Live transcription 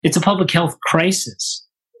it's a public health crisis.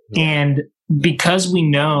 And because we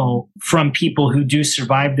know from people who do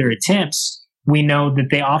survive their attempts, we know that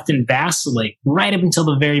they often vacillate right up until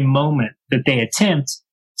the very moment that they attempt.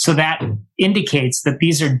 So that indicates that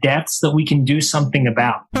these are deaths that we can do something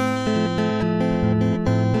about.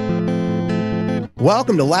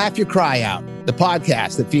 Welcome to Laugh Your Cry Out, the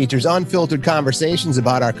podcast that features unfiltered conversations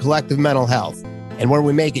about our collective mental health and where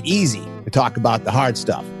we make it easy to talk about the hard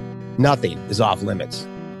stuff. Nothing is off limits.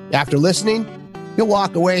 After listening, you'll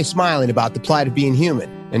walk away smiling about the plight of being human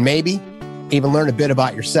and maybe even learn a bit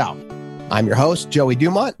about yourself. I'm your host, Joey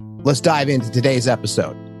Dumont. Let's dive into today's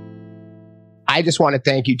episode. I just want to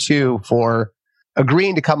thank you too for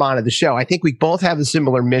agreeing to come on to the show. I think we both have a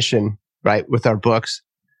similar mission, right, with our books.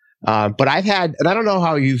 But I've had, and I don't know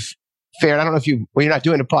how you've fared. I don't know if you're not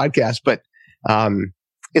doing a podcast, but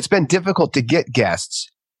it's been difficult to get guests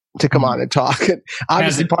to come on and talk. And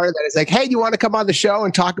obviously part of that is like, hey, do you want to come on the show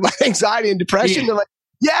and talk about anxiety and depression? They're like,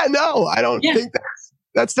 yeah, no, I don't think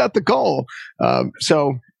that's not the goal.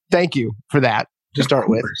 So thank you for that to start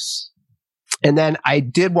with. And then I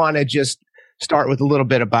did want to just start with a little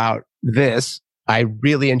bit about this. I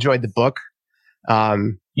really enjoyed the book.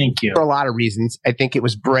 Thank you. For a lot of reasons. I think it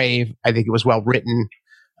was brave. I think it was well written.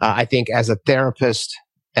 I think as a therapist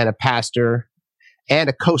and a pastor and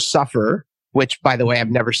a co-sufferer, which, by the way, I've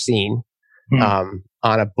never seen on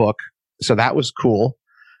a book. So that was cool.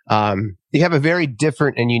 You have a very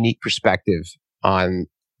different and unique perspective on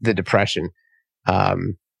the depression,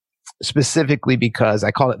 specifically because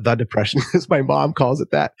I call it the depression because my mom calls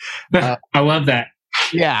it that. I love that.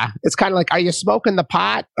 Yeah. It's kind of like, are you smoking the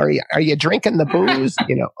pot? Are you drinking the booze?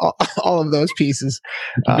 You know, all of those pieces.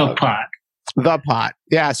 The pot. The pot.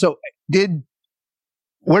 Yeah. So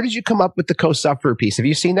where did you come up with the co-sufferer piece? Have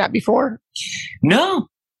you seen that before? No.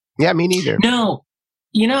 Yeah, me neither. No.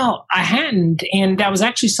 You know, I hadn't. And that was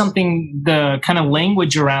actually something, the kind of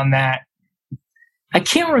language around that. I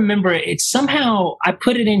can't remember. It's somehow, I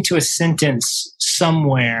put it into a sentence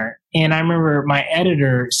somewhere. And I remember my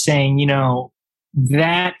editor saying, you know,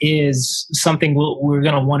 that is something we're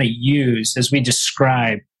going to want to use as we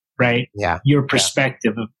describe, right? Yeah. Your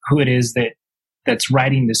perspective of who it is that's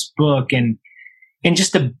writing this book, and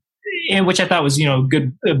just which I thought was, you know,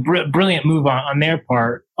 brilliant move on their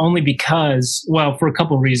part, only because, well, for a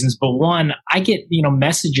couple of reasons, but one, I get, you know,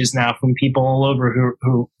 messages now from people all over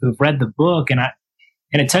who've read the book, and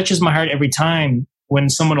it touches my heart every time when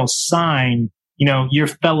someone will sign, you know, your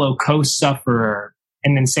fellow co-sufferer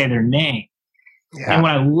and then say their name. Yeah. And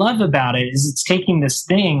what I love about it is it's taking this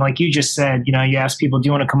thing, like you just said, you know, you ask people, do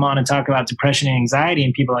you want to come on and talk about depression and anxiety?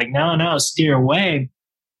 And people are like, no, steer away.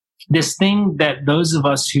 This thing that those of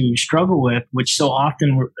us who struggle with, which so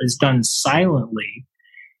often is done silently,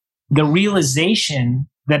 the realization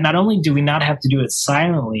that not only do we not have to do it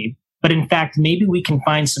silently, but in fact, maybe we can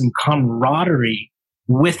find some camaraderie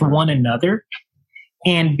with one another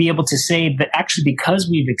and be able to say that actually, because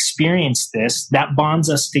we've experienced this, that bonds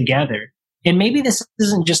us together. And maybe this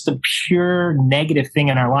isn't just a pure negative thing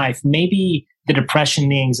in our life. Maybe the depression,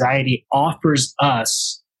 the anxiety offers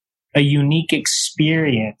us a unique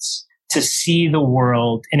experience to see the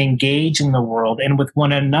world and engage in the world and with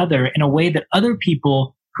one another in a way that other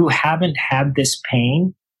people who haven't had this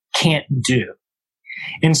pain can't do.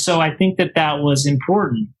 And so I think that was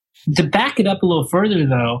important. To back it up a little further,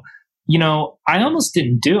 though, you know, I almost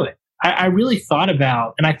didn't do it. I really thought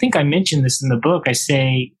about, and I think I mentioned this in the book, I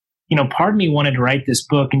say, you know, part of me wanted to write this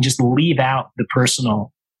book and just leave out the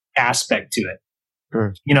personal aspect to it.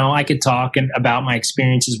 Sure. You know, I could talk about my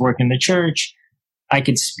experiences working in the church. I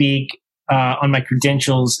could speak on my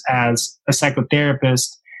credentials as a psychotherapist.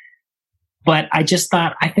 But I just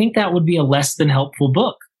thought, I think that would be a less than helpful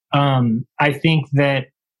book. I think that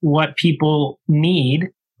what people need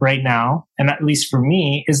right now, and at least for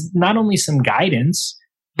me, is not only some guidance,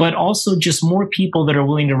 but also just more people that are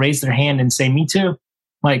willing to raise their hand and say, me too.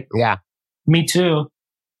 Like, yeah, me too.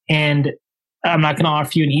 And I'm not going to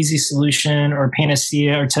offer you an easy solution or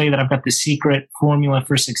panacea or tell you that I've got the secret formula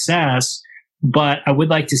for success. But I would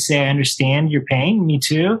like to say I understand your pain. Me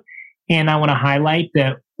too. And I want to highlight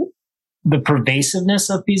the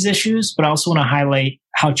pervasiveness of these issues, but I also want to highlight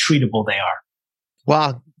how treatable they are.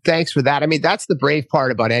 Well, thanks for that. I mean, that's the brave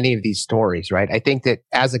part about any of these stories, right? I think that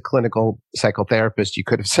as a clinical psychotherapist, you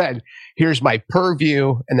could have said, here's my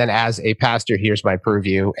purview. And then as a pastor, here's my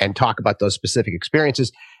purview, and talk about those specific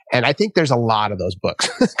experiences. And I think there's a lot of those books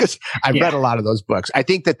because I've read a lot of those books. I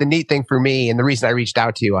think that the neat thing for me, and the reason I reached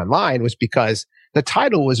out to you online, was because the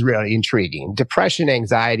title was really intriguing. Depression,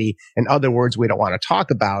 anxiety, and other words we don't want to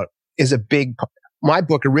talk about is a big, my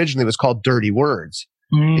book originally was called Dirty Words.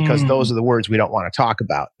 because those are the words we don't want to talk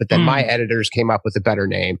about. But then my editors came up with a better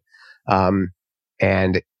name.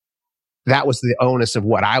 And that was the onus of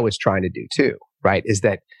what I was trying to do too, right? Is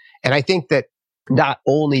that, and I think that not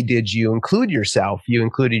only did you included yourself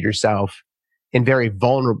in very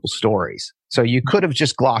vulnerable stories. So you could have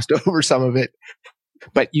just glossed over some of it,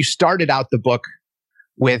 but you started out the book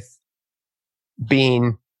with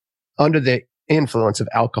being under the influence of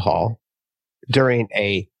alcohol during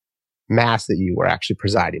a mass that you were actually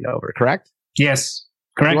presiding over, correct? Yes,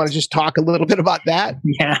 correct. You want to just talk a little bit about that?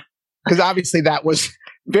 Yeah. Because obviously that was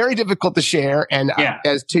very difficult to share. And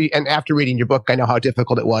and after reading your book, I know how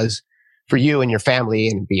difficult it was for you and your family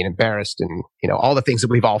and being embarrassed and, all the things that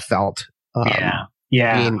we've all felt.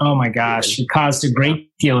 Yeah. Oh my gosh. It caused a great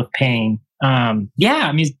deal of pain. I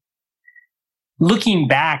mean, looking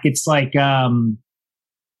back, it's like, I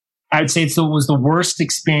would say it was the worst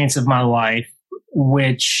experience of my life,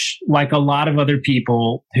 which, like a lot of other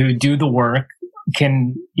people who do the work,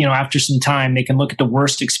 can, after some time, they can look at the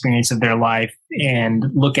worst experience of their life and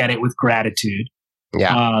look at it with gratitude.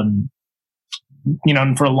 Yeah.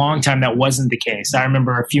 And for a long time, that wasn't the case. I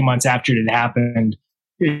remember a few months after it had happened,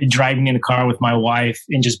 driving in the car with my wife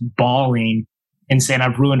and just bawling and saying,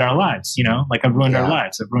 I've ruined our lives, I've ruined our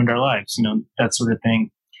lives, that sort of thing.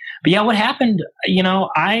 But yeah, what happened,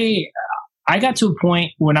 I got to a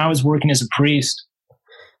point when I was working as a priest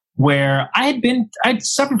where I'd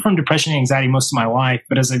suffered from depression and anxiety most of my life.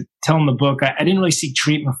 But as I tell in the book, I didn't really seek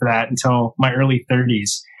treatment for that until my early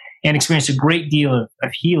 30s and experienced a great deal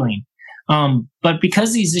of healing. But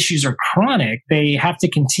because these issues are chronic, they have to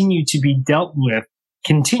continue to be dealt with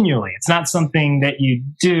continually. It's not something that you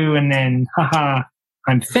do and then,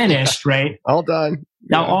 I'm finished, right? All done.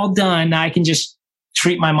 Now, all done. Now I can just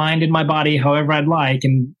treat my mind and my body however I'd like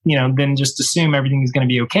and, then just assume everything is going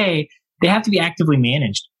to be okay. They have to be actively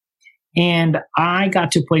managed. And I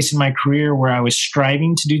got to a place in my career where I was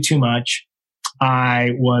striving to do too much.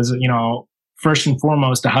 I was, first and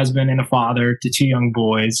foremost, a husband and a father to two young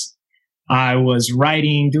boys. I was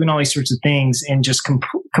writing, doing all these sorts of things and just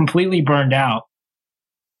completely burned out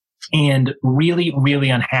and really, really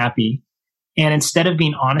unhappy. And instead of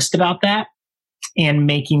being honest about that and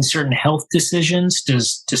making certain health decisions to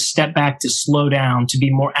step back, to slow down, to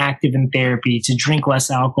be more active in therapy, to drink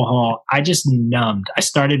less alcohol, I just numbed. I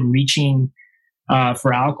started reaching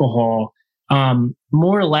for alcohol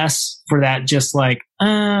more or less for that, just like,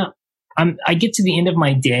 I get to the end of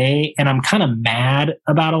my day and I'm kind of mad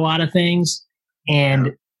about a lot of things.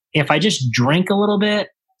 And if I just drink a little bit,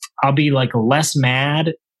 I'll be like less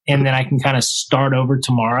mad and then I can kind of start over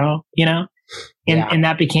tomorrow, And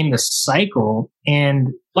that became the cycle. And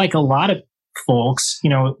like a lot of folks,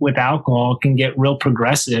 with alcohol can get real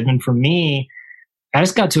progressive. And for me, I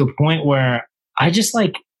just got to a point where I just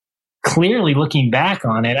clearly looking back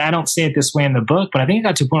on it, I don't say it this way in the book, but I think I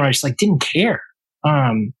got to a point where I just didn't care.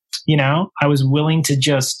 I was willing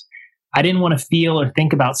to I didn't want to feel or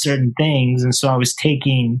think about certain things. And so I was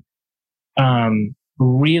taking,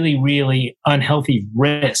 really, really unhealthy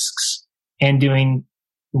risks and doing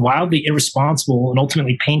wildly irresponsible and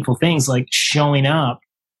ultimately painful things like showing up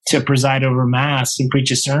to preside over mass and preach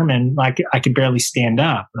a sermon like I could barely stand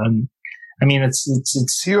up. I mean,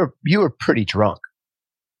 it's you were pretty drunk.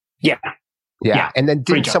 Yeah. And then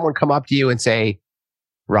did someone come up to you and say,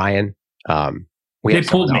 Ryan, they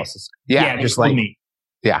pulled me. Yeah, just like me.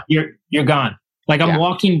 Yeah, you're gone. Like I'm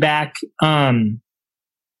walking back.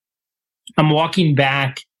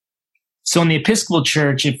 So in the Episcopal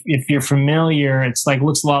Church, if you're familiar, it's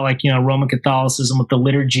looks a lot like, Roman Catholicism with the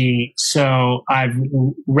liturgy. So I've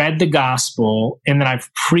read the gospel and then I've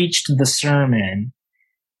preached the sermon.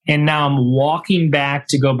 And now I'm walking back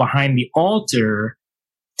to go behind the altar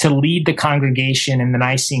to lead the congregation in the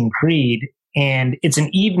Nicene Creed. And it's an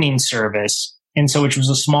evening service. And so, which was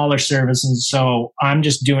a smaller service. And so I'm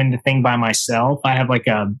just doing the thing by myself. I have like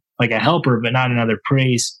a helper, but not another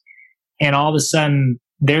priest. And all of a sudden,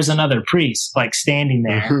 there's another priest standing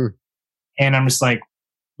there. Mm-hmm. And I'm just like,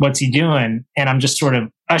 what's he doing? And I'm just sort of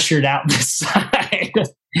ushered out the side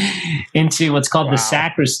into what's called the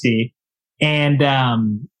sacristy.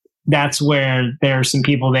 And that's where there are some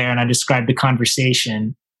people there. And I described the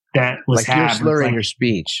conversation that was happening. You're slurring your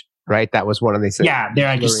speech, right? That was one of the things. Yeah,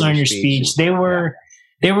 they're just slurring your speech. They were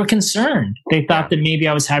concerned. They thought that maybe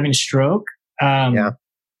I was having a stroke.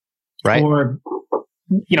 Right. Or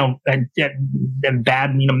a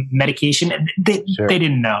bad, medication. They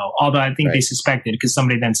didn't know, although I think they suspected because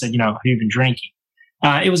somebody then said, have you been drinking?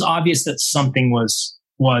 It was obvious that something was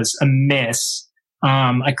amiss.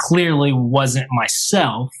 I clearly wasn't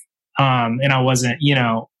myself. And I wasn't,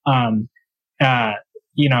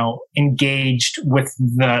 engaged with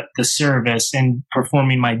the service and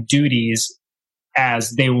performing my duties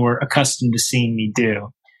as they were accustomed to seeing me do.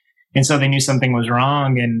 And so they knew something was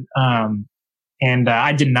wrong. And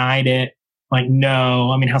I denied it. Like,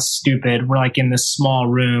 no, I mean, how stupid. We're like in this small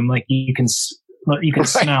room. Like you can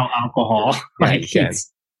smell alcohol. Like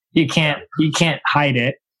you can't hide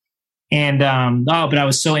it. And, but I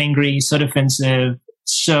was so angry, so defensive,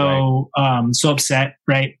 so upset,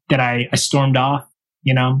 right, that I stormed off.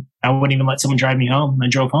 I wouldn't even let someone drive me home. I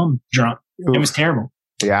drove home drunk. Oof. It was terrible.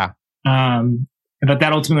 Yeah. But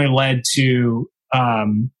that ultimately led to,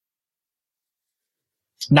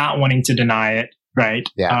 not wanting to deny it. Right.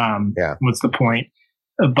 Yeah. What's the point?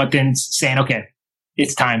 But then saying, okay,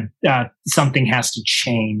 it's time. Something has to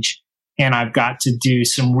change, and I've got to do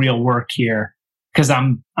some real work here because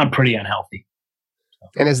I'm pretty unhealthy.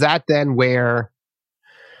 And is that then where,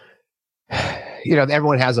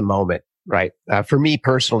 everyone has a moment, right? For me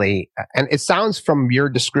personally, and it sounds from your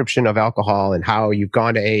description of alcohol and how you've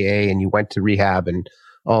gone to AA and you went to rehab and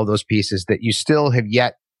all those pieces that you still have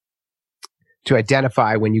yet to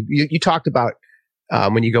identify when you talked about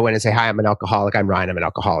when you go in and say, hi, I'm an alcoholic. I'm Ryan. I'm an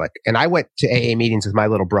alcoholic. And I went to AA meetings with my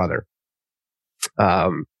little brother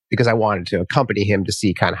because I wanted to accompany him to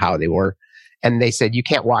see kind of how they were. And they said, you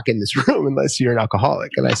can't walk in this room unless you're an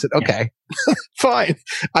alcoholic. And I said, okay, fine.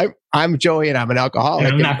 I'm Joey and I'm an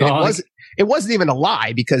alcoholic. I'm an alcoholic. It wasn't even a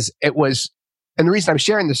lie because it was, and the reason I'm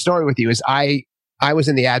sharing this story with you is I was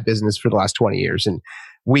in the ad business for the last 20 years and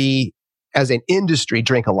we, as an industry,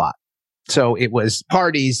 drink a lot. So it was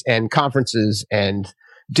parties and conferences and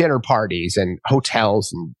dinner parties and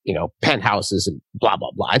hotels and, penthouses and blah,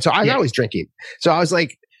 blah, blah. And so I was always drinking. So I was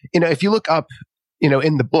like, if you look up,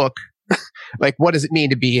 in the book, like, what does it mean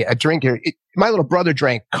to be a drinker? My little brother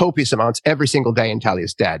drank copious amounts every single day until he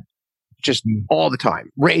was dead, just all the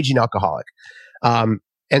time, raging alcoholic.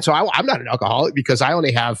 And so I'm not an alcoholic because I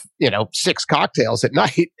only have, 6 cocktails at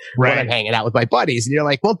night when I'm hanging out with my buddies. And you're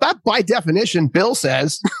like, well, that by definition, Bill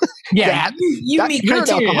says you meet you're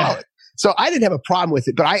criteria. An alcoholic. So I didn't have a problem with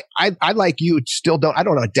it, but I like you still I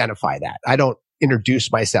don't identify that. I don't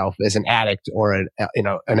introduce myself as an addict or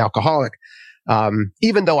an alcoholic.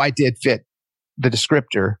 Even though I did fit the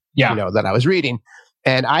descriptor, that I was reading.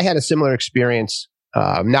 And I had a similar experience,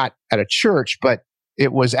 not at a church, but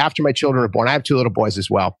it was after my children were born. I have 2 little boys as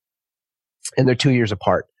well, and they're 2 years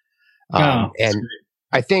apart. And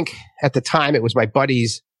I think at the time it was my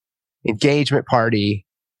buddy's engagement party,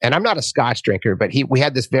 and I'm not a scotch drinker, but we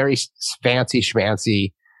had this very fancy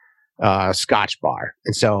schmancy scotch bar.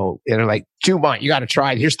 And so they're like, Jumont, you got to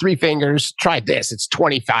try it. Here's 3 fingers. Try this. It's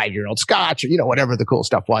 25-year-old scotch, or, whatever the cool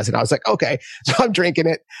stuff was. And I was like, okay. So I'm drinking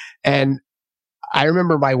it. And I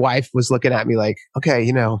remember my wife was looking at me like,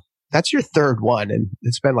 okay, that's your 3rd one. And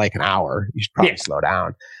it's been like an hour. You should probably slow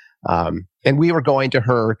down. And we were going to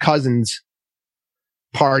her cousin's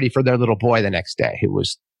party for their little boy the next day, who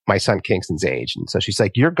was my son Kingston's age. And so she's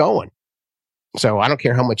like, you're going. So I don't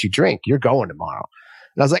care how much you drink. You're going tomorrow.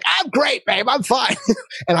 And I was like, I'm great, babe. I'm fine.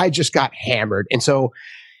 And I just got hammered. And so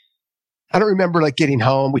I don't remember getting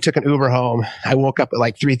home. We took an Uber home. I woke up at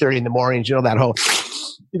 3:30 in the morning. That whole,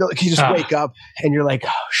 you just wake up and you're like,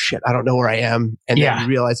 oh shit, I don't know where I am. And then you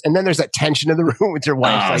realize, and then there's that tension in the room with your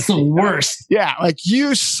wife. It's the worst. Yeah.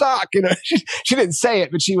 You suck. She didn't say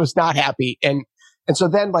it, but she was not happy. And so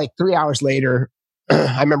then 3 hours later,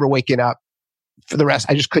 I remember waking up. For the rest,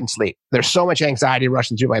 I just couldn't sleep. There's so much anxiety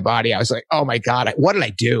rushing through my body. I was like, oh my God, what did I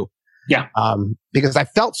do? Yeah. Because I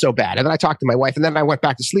felt so bad. And then I talked to my wife, and then I went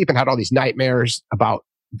back to sleep and had all these nightmares about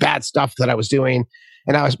bad stuff that I was doing.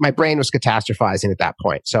 And my brain was catastrophizing at that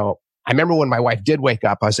point. So I remember when my wife did wake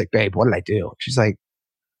up, I was like, babe, what did I do? She's like,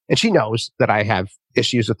 and she knows that I have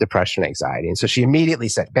issues with depression and anxiety. And so she immediately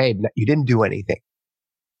said, babe, you didn't do anything.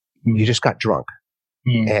 You just got drunk.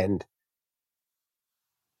 And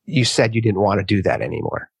you said you didn't want to do that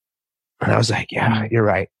anymore. And I was like, yeah, you're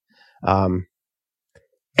right.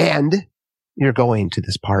 And you're going to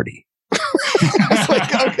this party. I was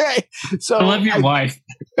like, okay. So I love your wife.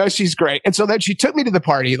 Oh, she's great. And so then she took me to the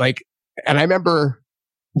party, and I remember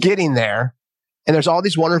getting there, and there's all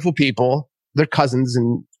these wonderful people, their cousins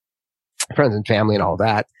and friends and family and all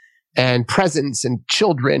that, and presents and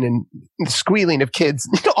children and squealing of kids,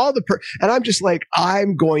 and I'm just like,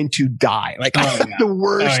 I'm going to die. I had the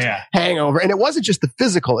worst hangover. And it wasn't just the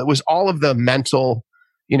physical, it was all of the mental,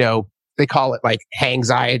 they call it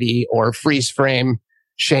anxiety or freeze frame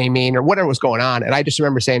shaming or whatever was going on. And I just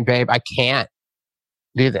remember saying, babe, I can't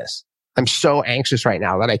do this. I'm so anxious right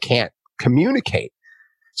now that I can't communicate.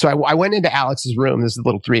 So I went into Alex's room, this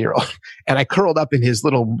little 3-year-old, and I curled up in his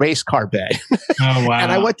little race car bed. Oh, wow. And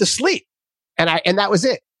I went to sleep. And that was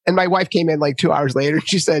it. And my wife came in like 2 hours later.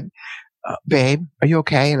 She said, babe, are you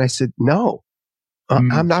okay? And I said, no,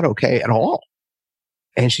 I'm not okay at all.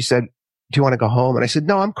 And she said, do you want to go home? And I said,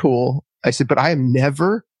 no, I'm cool. I said, but I am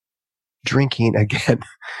never drinking again.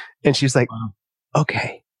 And she's like, wow.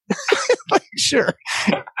 Okay. Like, sure.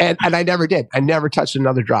 And I never did. I never touched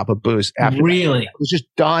another drop of booze after really? That. I was just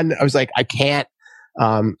done. I was like, I can't.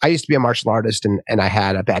 I used to be a martial artist and I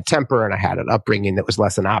had a bad temper and I had an upbringing that was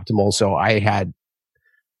less than optimal. So I had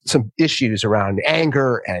some issues around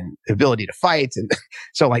anger and ability to fight. And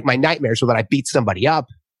so like my nightmares were that I beat somebody up,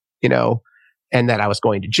 you know, and that I was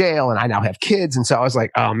going to jail and I now have kids. And so I was like,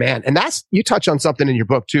 oh man. And you touch on something in your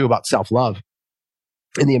book too about self-love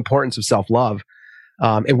and the importance of self-love.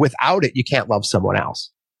 And without it, you can't love someone else.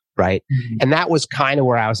 Right. Mm-hmm. And that was kind of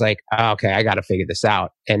where I was like, oh, okay, I got to figure this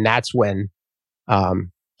out. And that's when,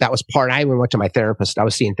 that was I even went to my therapist. I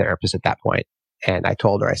was seeing therapists at that point. And I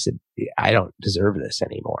told her, I said, I don't deserve this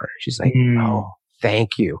anymore. She's like, oh,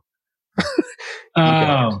 thank you.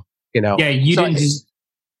 Oh, you know, yeah, you so didn't.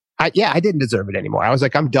 I didn't deserve it anymore. I was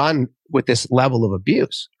like, I'm done with this level of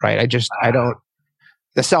abuse, right?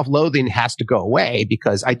 The self-loathing has to go away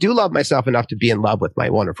because I do love myself enough to be in love with my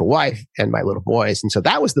wonderful wife and my little boys. And so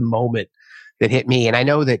that was the moment that hit me. And I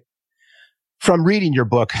know that from reading your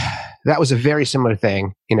book, that was a very similar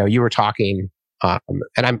thing. You know, you were talking, and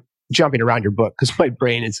I'm jumping around your book because my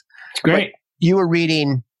brain is great. You were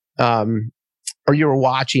reading, or you were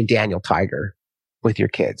watching Daniel Tiger with your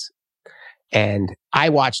kids. And I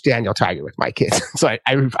watched Daniel Tiger with my kids. So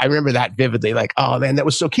I remember that vividly, like, oh man, that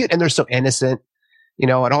was so cute. And they're so innocent, you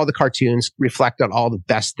know, and all the cartoons reflect on all the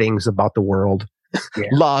best things about the world. Yeah.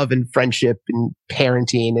 Love and friendship and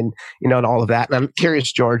parenting and, you know, and all of that. And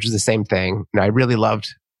Curious George is the same thing. And I really loved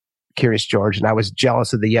Curious George. And I was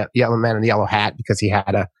jealous of the yellow man in the yellow hat because he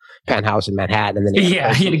had a penthouse in Manhattan. And then he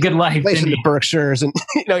had a good life. Place in the Berkshires. And,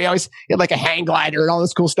 you know, he had like a hang glider and all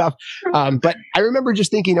this cool stuff. But I remember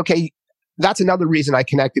just thinking, okay, that's another reason I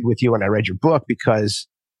connected with you when I read your book because,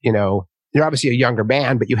 you know, you're obviously a younger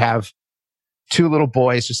man, but you have 2 little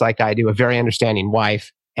boys just like I do, a very understanding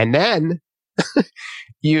wife. And then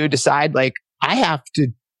you decide like, I have to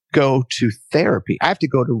go to therapy. I have to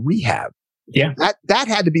go to rehab. Yeah. That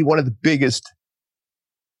had to be one of the biggest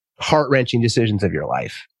heart-wrenching decisions of your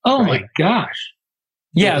life. Oh right? My gosh.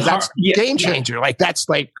 Yeah. That's game changer. Like that's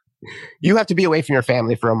like, you have to be away from your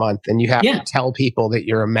family for a month and you have to tell people that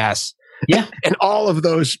you're a mess. Yeah. And all of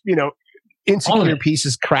those, you know, insecure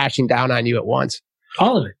pieces crashing down on you at once.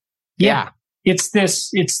 All of it. Yeah. It's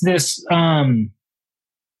this,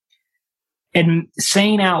 and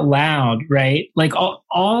saying out loud, right? Like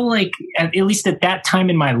all like, at least at that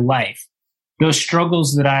time in my life, those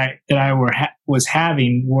struggles that I was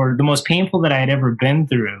having were the most painful that I had ever been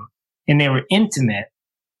through. And they were intimate.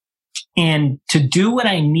 And to do what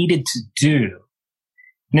I needed to do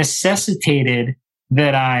necessitated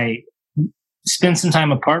that I spend some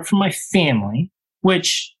time apart from my family,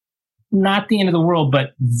 which not the end of the world,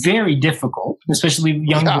 but very difficult, especially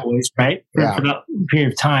young boys, right? For that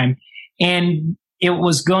period of time. And it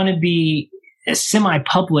was going to be a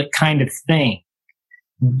semi-public kind of thing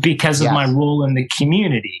because of my role in the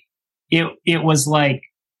community. It was like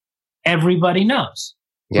everybody knows,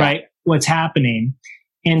 right, what's happening.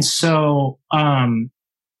 And so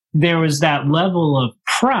there was that level of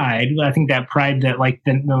pride. I think that pride that like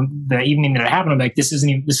the evening that it happened, I'm like, this isn't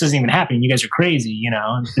even happening. You guys are crazy, you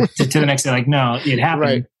know. to the next day, like, no, it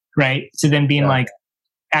happened, right? To then being like,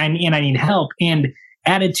 I need help. And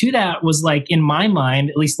added to that was like, in my mind,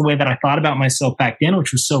 at least the way that I thought about myself back then,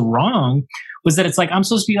 which was so wrong, was that it's like, I'm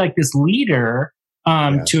supposed to be like this leader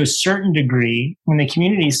to a certain degree in the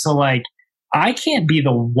community. So like, I can't be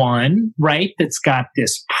the one, right, that's got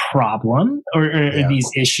this problem or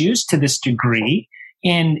these issues to this degree.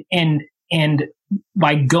 And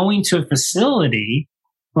by going to a facility,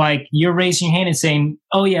 like you're raising your hand and saying,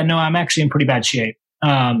 oh yeah, no, I'm actually in pretty bad shape.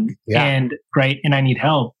 And I need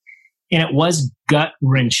help. And it was gut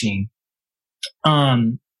wrenching.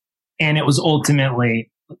 And it was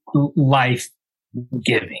ultimately life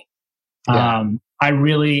giving. I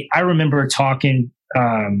remember talking,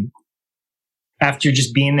 after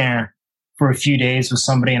just being there for a few days with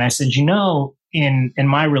somebody. And I said, you know, in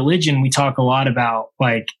my religion, we talk a lot about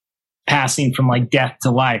like passing from like death to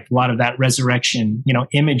life, a lot of that resurrection, you know,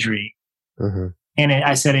 imagery. Mm-hmm. And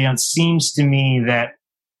I said, it seems to me that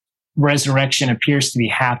resurrection appears to be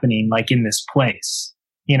happening like in this place,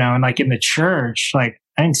 you know, and like in the church, like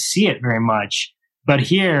I didn't see it very much, but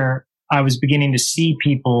here I was beginning to see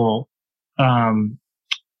people,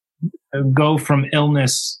 go from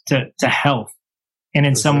illness to health. And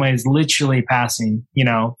in some ways, literally passing, you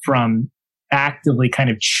know, from actively kind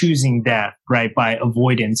of choosing death, right, by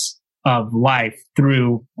avoidance of life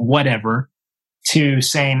through whatever, to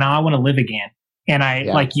saying, no, I want to live again. And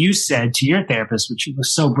like you said to your therapist, which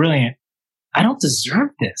was so brilliant, I don't deserve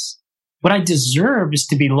this. What I deserve is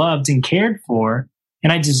to be loved and cared for.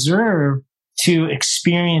 And I deserve to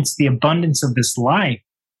experience the abundance of this life.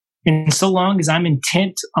 And so long as I'm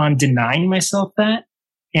intent on denying myself that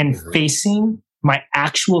and facing my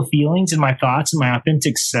actual feelings and my thoughts and my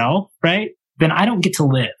authentic self, right, then I don't get to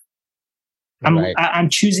live. I'm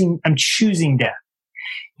choosing death.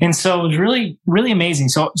 And so it was really, really amazing.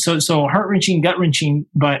 So heart-wrenching, gut-wrenching,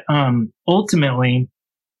 but ultimately,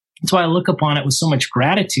 that's why I look upon it with so much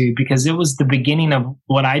gratitude, because it was the beginning of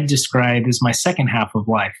what I describe as my second half of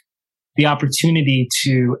life. The opportunity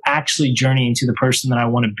to actually journey into the person that I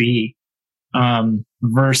want to be,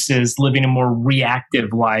 versus living a more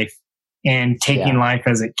reactive life and taking life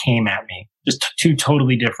as it came at me. Just two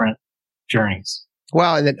totally different journeys.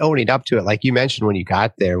 Well, and then owning up to it, like you mentioned when you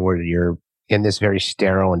got there, where you're in this very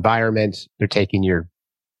sterile environment, they're taking your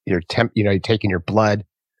temp, you're taking your blood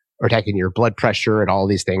or taking your blood pressure and all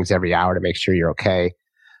these things every hour to make sure you're okay.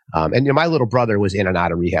 And my little brother was in and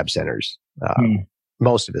out of rehab centers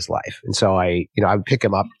most of his life, and so I would pick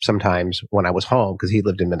him up sometimes when I was home because he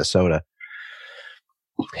lived in Minnesota.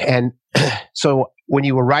 And so when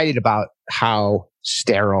you were writing about how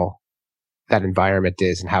sterile that environment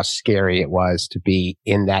is and how scary it was to be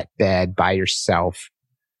in that bed by yourself,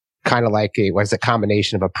 kind of like a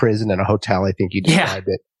combination of a prison and a hotel, I think you described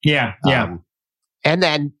it. Yeah. And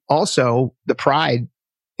then also the pride,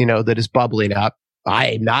 that is bubbling up.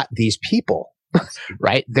 I am not these people,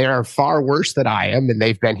 right? They're far worse than I am, and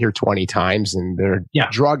they've been here 20 times, and they're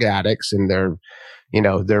drug addicts, and they're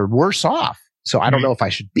worse off. So I don't know if I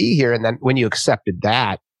should be here. And then when you accepted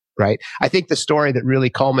that, right? I think the story that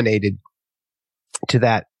really culminated to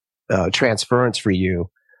that transference for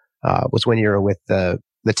you was when you were with the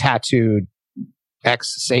tattooed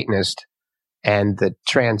ex-Satanist and the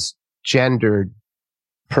transgendered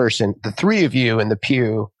person, the three of you in the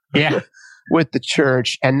pew with the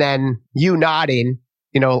church, and then you nodding,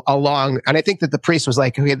 along. And I think that the priest was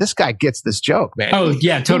like, okay, this guy gets this joke, man. Oh,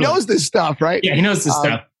 yeah, totally. He knows this stuff, right? Yeah, he knows this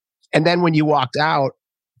stuff. And then when you walked out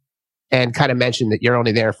and kind of mentioned that you're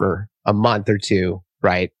only there for a month or two,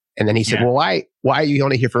 right? And then he said, well, why are you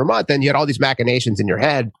only here for a month? And you had all these machinations in your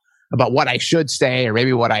head about what I should say or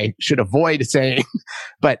maybe what I should avoid saying.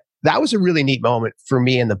 But that was a really neat moment for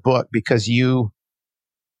me in the book, because you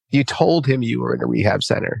told him you were in a rehab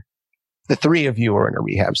center. The three of you were in a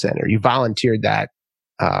rehab center. You volunteered that.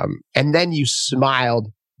 And then you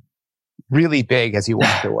smiled really big as he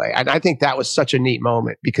walked away. And I think that was such a neat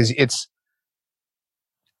moment, because it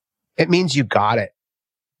means you got it,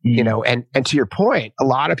 and to your point, a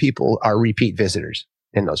lot of people are repeat visitors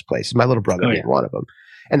in those places. My little brother being one of them.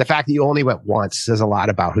 And the fact that you only went once says a lot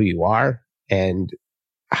about who you are and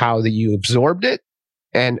how that you absorbed it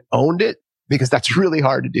and owned it, because that's really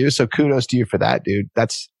hard to do. So kudos to you for that, dude.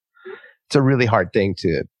 It's a really hard thing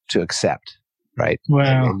to accept, right?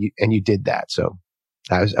 Wow. And you did that. So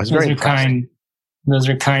I was very impressed. Those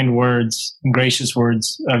are kind words, gracious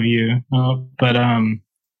words of you. But I'm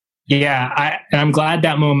glad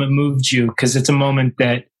that moment moved you, because it's a moment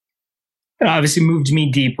that obviously moved me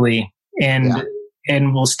deeply and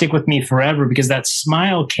will stick with me forever, because that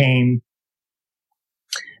smile came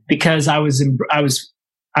because I was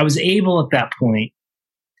able at that point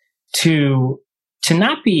to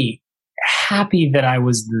not be happy that I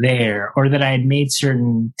was there or that I had made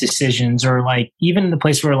certain decisions, or like even in the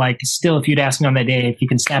place where, like, still, if you'd asked me on that day, if you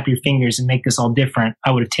can snap your fingers and make this all different,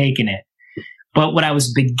 I would have taken it. But what I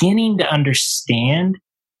was beginning to understand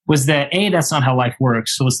was that that's not how life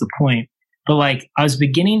works. So what's the point? But like, I was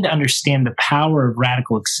beginning to understand the power of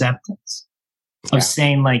radical acceptance, of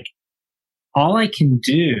saying, like, all I can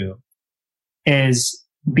do is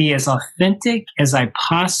be as authentic as I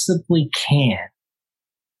possibly can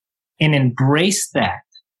and embrace that.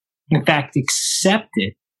 In fact, accept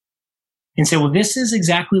it and say, well, this is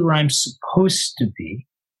exactly where I'm supposed to be.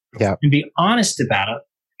 Yeah. And be honest about it.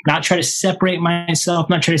 Not try to separate myself,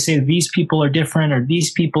 not try to say these people are different or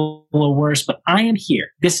these people are worse, but I am here.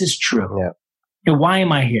 This is true. Yeah. And why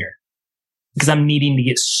am I here? Because I'm needing to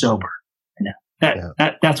get sober.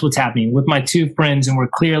 That's what's happening with my two friends, and we're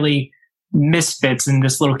clearly misfits in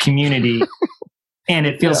this little community, and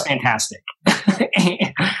it feels fantastic. I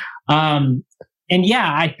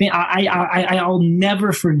think I'll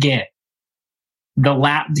never forget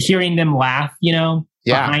hearing them laugh,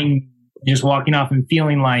 behind just walking off, and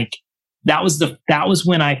feeling like that was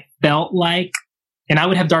when I felt like, and I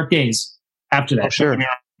would have dark days after that. Oh, sure.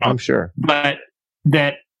 I'm sure. But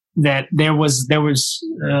that that there was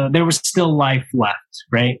still life left,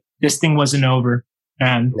 right? This thing wasn't over.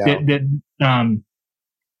 No.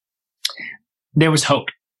 There was hope.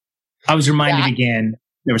 I was reminded again,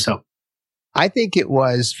 there was hope. I think it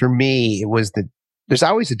was, for me, there's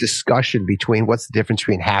always a discussion between what's the difference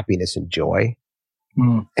between happiness and joy.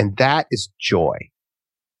 And that is joy.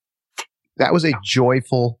 That was a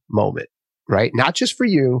joyful moment, right? Not just for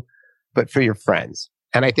you, but for your friends.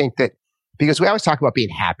 And I think that because we always talk about being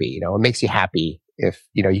happy, it makes you happy if,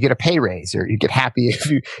 you get a pay raise, or you get happy if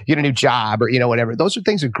you get a new job, or, whatever. Those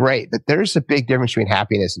things are great, but there's a big difference between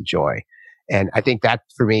happiness and joy. And I think that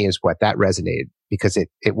for me is what that resonated, because it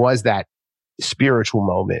was that spiritual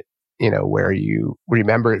moment, where you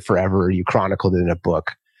remember it forever, you chronicled it in a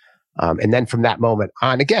book. And then from that moment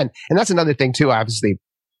on, again, and that's another thing too, obviously,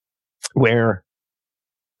 where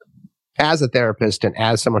as a therapist and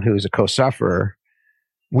as someone who is a co-sufferer,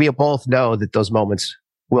 we both know that those moments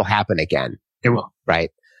will happen again. It will.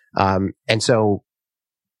 Right. And so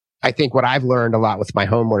I think what I've learned a lot with my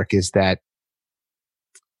homework is that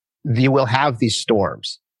you will have these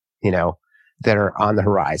storms, that are on the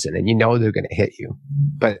horizon, and they're going to hit you.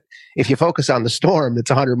 But if you focus on the storm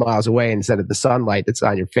that's 100 miles away instead of the sunlight that's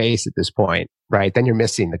on your face at this point, right, then you're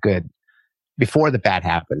missing the good before the bad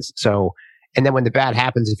happens. So, and then when the bad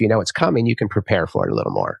happens, if you know it's coming, you can prepare for it a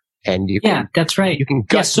little more. And that's right. You can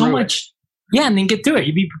gut so much. Yeah, and then get through it.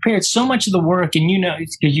 You be prepared. So much of the work, and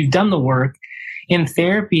because you've done the work in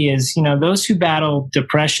therapy, is those who battle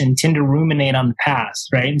depression tend to ruminate on the past,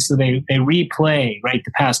 right? And so they replay, right,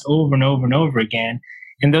 the past over and over and over again.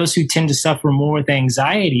 And those who tend to suffer more with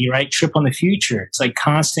anxiety, right, trip on the future. It's like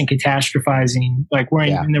constant catastrophizing.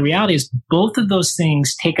 And the reality is, both of those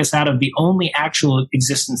things take us out of the only actual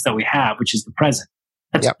existence that we have, which is the present.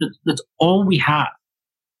 That's all we have,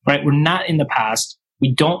 right? We're not in the past.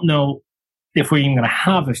 We don't know if we're even going to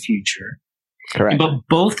have a future. Correct. But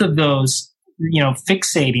both of those,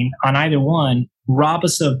 fixating on either one, rob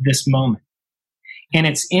us of this moment. And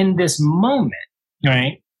it's in this moment,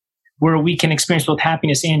 right, where we can experience both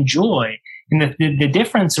happiness and joy. And the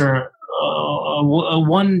difference, or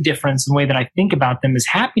one difference in the way that I think about them, is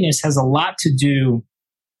happiness has a lot to do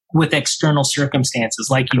with external circumstances.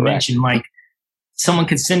 Like you mentioned, like someone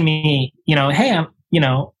could send me, hey,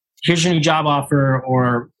 here's your new job offer,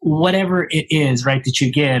 or whatever it is, right, that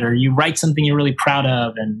you get, or you write something you're really proud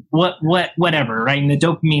of, and whatever, right? And the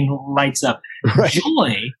dopamine lights up. Right.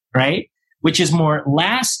 Joy, right, which is more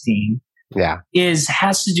lasting,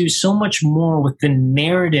 has to do so much more with the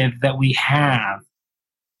narrative that we have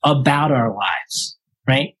about our lives,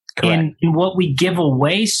 right? And what we give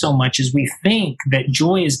away so much is we think that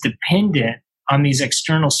joy is dependent on these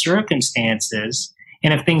external circumstances.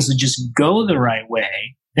 And if things would just go the right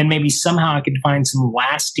way, then maybe somehow I could find some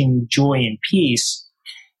lasting joy and peace.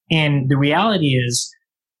 And the reality is,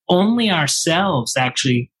 only ourselves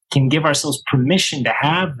actually can give ourselves permission to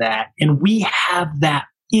have that. And we have that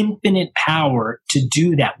infinite power to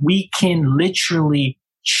do that. We can literally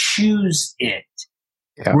choose it,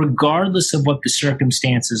 regardless of what the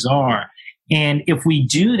circumstances are. And if we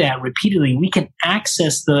do that repeatedly, we can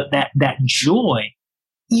access that joy,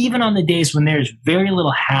 even on the days when there's very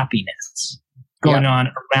little happiness going on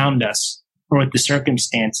around us or with the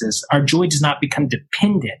circumstances. Our joy does not become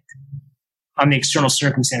dependent on the external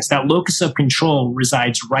circumstance. That locus of control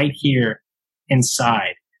resides right here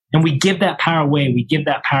inside. And we give that power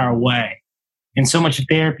away. And so much of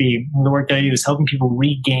therapy, the work that I do, is helping people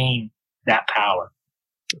regain that power.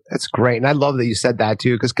 That's great. And I love that you said that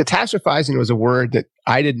too, because catastrophizing was a word that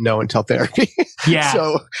I didn't know until therapy. Yeah.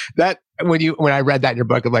 So that when I read that in your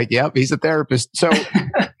book, I'm like, yep, he's a therapist. So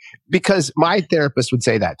because my therapist would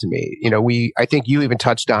say that to me, I think you even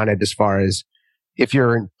touched on it, as far as if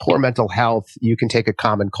you're in poor mental health, you can take a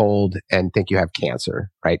common cold and think you have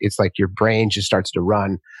cancer, right? It's like your brain just starts to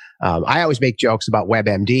run. I always make jokes about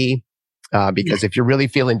WebMD. Because if you're really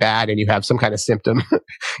feeling bad and you have some kind of symptom,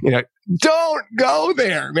 don't go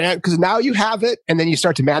there, man, because now you have it, and then you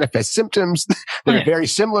start to manifest symptoms that are very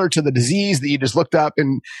similar to the disease that you just looked up.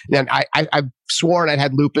 And then I've sworn I'd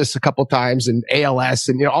had lupus a couple times, and ALS,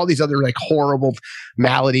 and all these other like horrible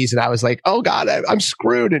maladies, and I was like, oh God, I'm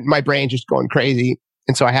screwed, and my brain just going crazy.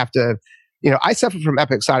 And so I have to, I suffer from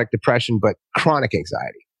episodic depression, but chronic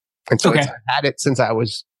anxiety, and so I've had it since I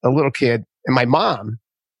was a little kid. And my mom,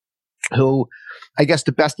 who I guess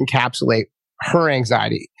to best encapsulate her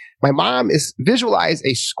anxiety, my mom visualize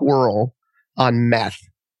a squirrel on meth.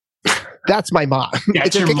 That's my mom.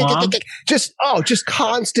 That's your mom? Just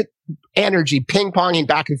constant energy, ping-ponging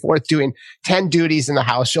back and forth, doing 10 duties in the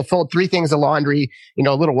house. She'll fold 3 things of laundry,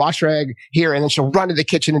 a little wash rag here, and then she'll run to the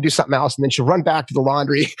kitchen and do something else, and then she'll run back to the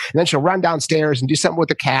laundry, and then she'll run downstairs and do something with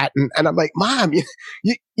the cat. And I'm like, Mom,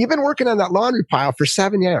 you've been working on that laundry pile for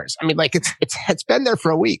 7 years. I mean, like it's been there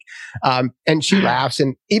for a week. And she laughs.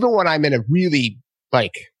 And even when I'm in a really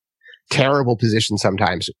like terrible position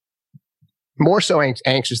sometimes, more so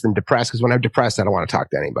anxious than depressed, because when I'm depressed, I don't want to talk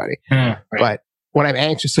to anybody. Right. But when I'm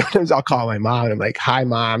anxious, sometimes I'll call my mom and I'm like, "Hi,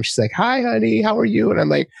 Mom." She's like, "Hi, honey. How are you?" And I'm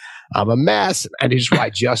like, "I'm a mess." And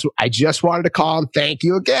I just wanted to call and thank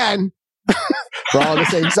you again for all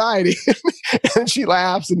this anxiety. And she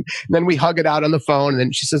laughs, and then we hug it out on the phone. And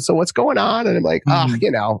then she says, "So what's going on?" And I'm like,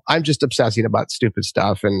 I'm just obsessing about stupid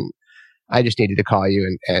stuff, and I just needed to call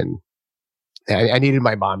you and I needed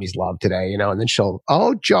my mommy's love today, and then she'll,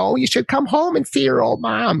 "Oh, Joe, you should come home and see your old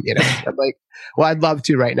mom." I'm like, well, I'd love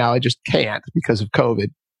to right now. I just can't because of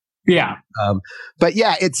COVID. Yeah. But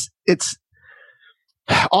yeah, it's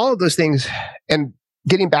all of those things. And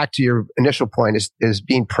getting back to your initial point is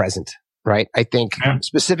being present, right? I think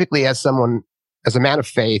specifically as a man of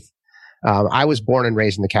faith, I was born and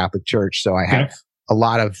raised in the Catholic Church. So I have a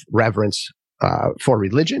lot of reverence for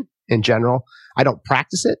religion in general. I don't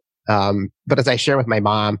practice it. But as I share with my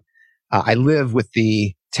mom, I live with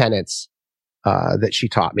the tenets that she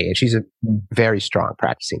taught me. And she's a very strong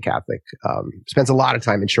practicing Catholic. Spends a lot of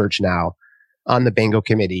time in church now, on the bingo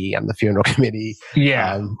committee, on the funeral committee.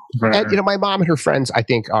 Yeah. And, my mom and her friends, I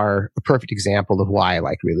think, are a perfect example of why I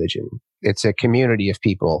like religion. It's a community of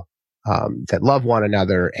people that love one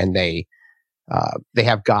another, and they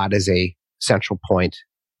have God as a central point,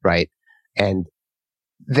 right? And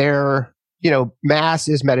they're, Mass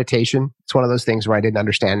is meditation. It's one of those things where I didn't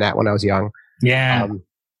understand that when I was young. Yeah.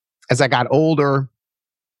 As I got older,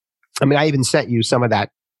 I even sent you some of that,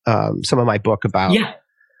 some of my book about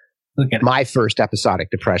my first episodic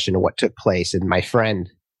depression and what took place. And my friend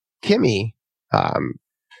Kimmy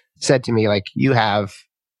said to me, like, you have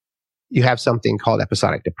something called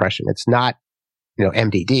episodic depression. It's not,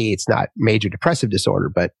 MDD. It's not major depressive disorder,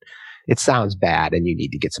 but it sounds bad and you need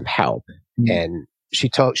to get some help. Mm-hmm. And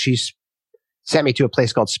she's sent me to a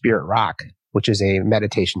place called Spirit Rock, which is a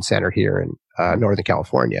meditation center here in Northern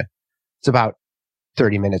California. It's about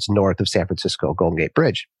 30 minutes north of San Francisco, Golden Gate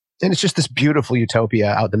Bridge. And it's just this beautiful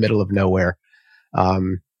utopia out in the middle of nowhere.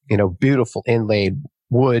 Beautiful inlaid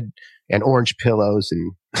wood and orange pillows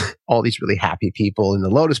and all these really happy people in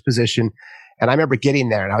the lotus position. And I remember getting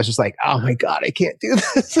there and I was just like, oh my God, I can't do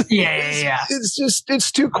this. Yeah.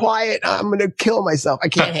 It's too quiet. I'm going to kill myself. I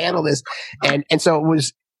can't handle this. And so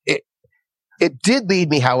it did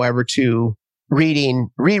lead me, however, to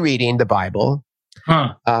rereading the Bible,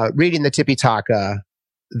 reading the Tipitaka,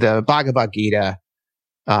 the Bhagavad Gita,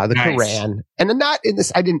 the Quran, and then not in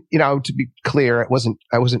this. I didn't, to be clear,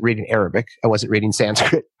 I wasn't reading Arabic. I wasn't reading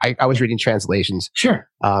Sanskrit. I was reading translations. Sure.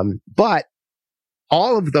 But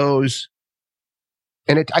all of those,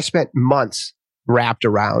 and I spent months wrapped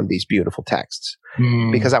around these beautiful texts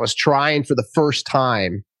because I was trying for the first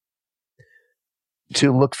time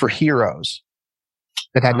to look for heroes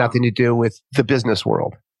that had nothing to do with the business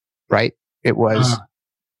world, right? It was,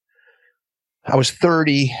 I was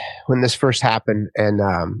 30 when this first happened. And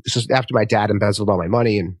this was after my dad embezzled all my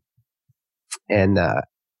money. And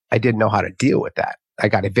I didn't know how to deal with that. I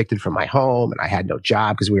got evicted from my home and I had no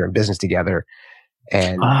job because we were in business together.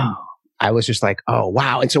 And I was just like, oh,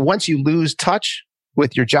 wow. And so once you lose touch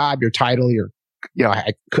with your job, your title,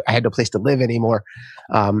 I had no place to live anymore.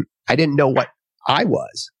 I didn't know what I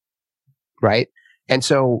was, right? And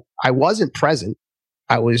so I wasn't present.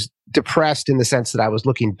 I was depressed in the sense that I was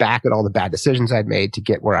looking back at all the bad decisions I'd made to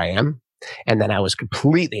get where I am. And then I was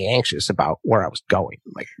completely anxious about where I was going.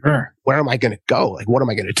 Like, where am I going to go? Like, what am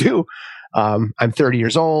I going to do? I'm 30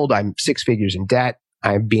 years old. I'm 6 figures in debt.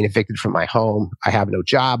 I'm being evicted from my home. I have no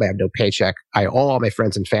job. I have no paycheck. I owe all my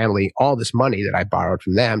friends and family all this money that I borrowed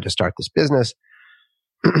from them to start this business.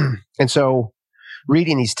 And so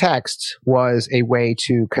reading these texts was a way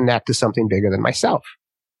to connect to something bigger than myself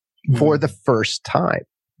for the first time.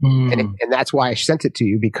 And that's why I sent it to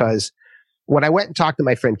you, because when I went and talked to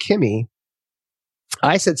my friend Kimmy,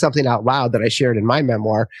 I said something out loud that I shared in my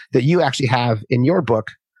memoir that you actually have in your book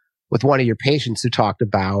with one of your patients who talked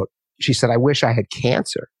about. She said, I wish I had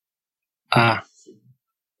cancer.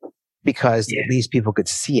 Because at least people could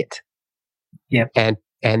see it. Yep. And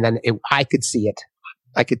then I could see it.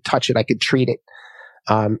 I could touch it. I could treat it.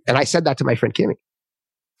 And I said that to my friend Kimmy.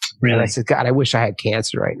 Really? And I said, God, I wish I had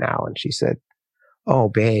cancer right now. And she said, oh,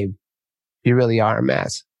 babe, you really are a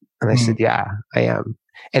mess. And I said, yeah, I am.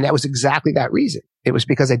 And that was exactly that reason. It was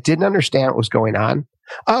because I didn't understand what was going on.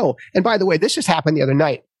 Oh, and by the way, this just happened the other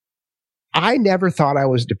night. I never thought I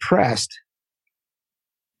was depressed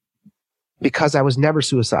because I was never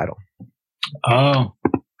suicidal. Oh.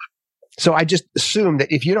 So I just assumed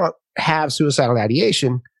that if you don't have suicidal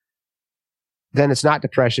ideation, then it's not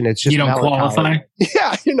depression. It's just you don't melancholy. qualify.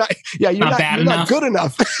 Yeah, you're not. Yeah, you're not good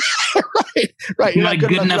enough. right. You're not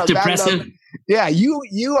good enough depressive. Yeah,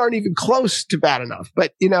 you aren't even close to bad enough.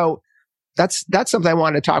 But that's something I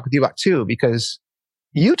wanted to talk with you about too, because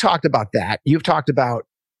you talked about that. You've talked about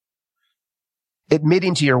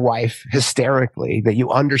admitting to your wife hysterically that you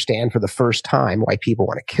understand for the first time why people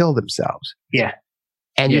want to kill themselves. Yeah.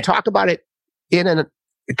 And you talk about it in a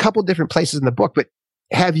couple different places in the book, but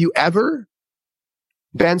have you ever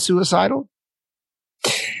been suicidal?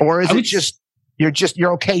 Or is it just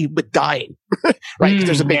you're okay with dying? Right? 'Cause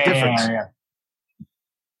there's a big difference. Yeah.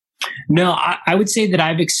 No, I would say that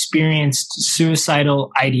I've experienced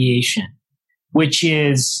suicidal ideation, which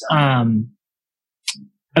is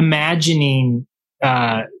imagining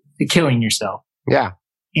killing yourself. Yeah.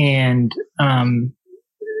 And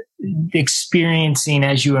experiencing,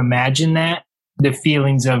 as you imagine that, the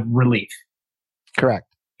feelings of relief. Correct.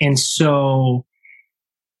 And so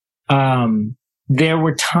there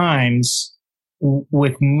were times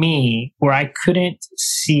with me where I couldn't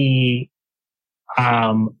see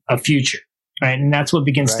a future, right? And that's what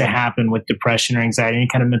begins to happen with depression or anxiety, any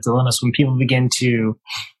kind of mental illness, when people begin to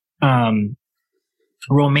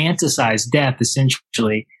romanticize death.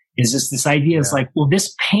 Essentially, is just this idea is like, well,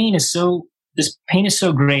 this pain is so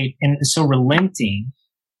great and so relenting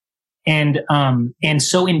and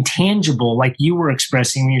so intangible, like you were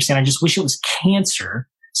expressing when you're saying, I just wish it was cancer,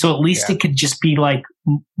 so at least it could just be like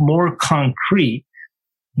more concrete,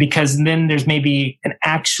 because then there's maybe an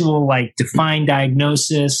actual like defined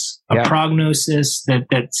diagnosis, a prognosis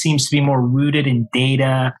that seems to be more rooted in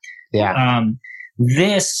data.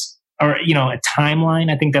 This, or a timeline.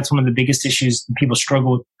 I think that's one of the biggest issues people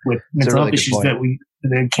struggle with mental health issues, that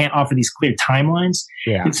they can't offer these clear timelines.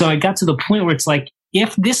 And so I got to the point where it's like,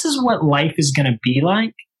 if this is what life is going to be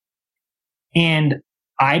like, and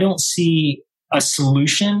I don't see a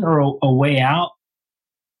solution or a way out,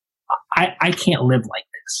 I can't live like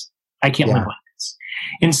this. I can't live like this.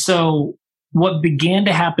 And so what began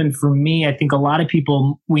to happen for me, I think a lot of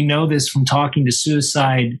people, we know this from talking to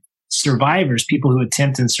suicide survivors, people who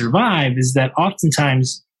attempt and survive, is that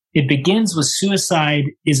oftentimes it begins with suicide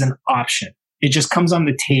is an option. It just comes on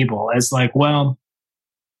the table as like, well,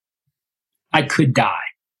 I could die.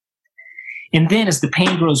 And then as the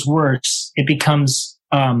pain grows worse, it becomes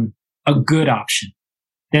a good option.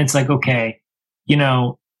 Then it's like, okay,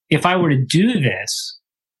 if I were to do this,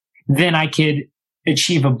 then I could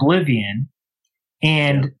achieve oblivion.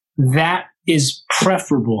 And that is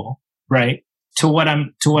preferable, right, to what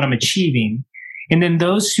I'm achieving. And then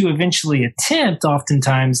those who eventually attempt,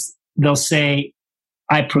 oftentimes they'll say,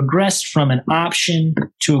 I progressed from an option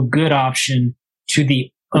to a good option to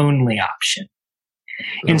the only option.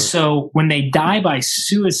 And so when they die by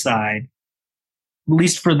suicide, at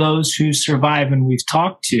least for those who survive and we've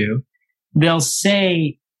talked to, they'll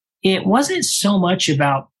say it wasn't so much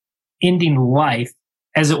about ending life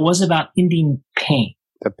as it was about ending pain.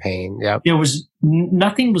 The pain, There was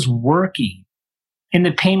nothing was working, and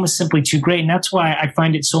the pain was simply too great. And that's why I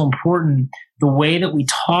find it so important, the way that we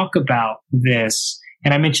talk about this.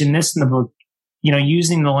 And I mentioned this in the book,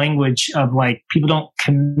 using the language of like, people don't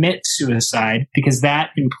commit suicide, because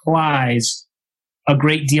that implies a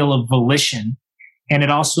great deal of volition. And it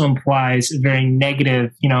also implies a very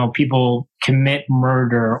negative, people commit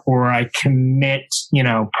murder, or I commit,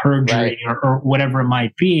 perjury, or whatever it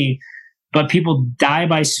might be. But people die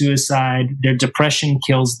by suicide. Their depression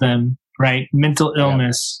kills them, right? Mental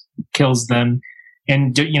illness kills them.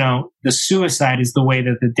 And, the suicide is the way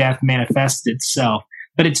that the death manifests itself.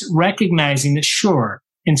 But it's recognizing that, sure,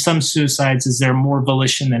 in some suicides, is there more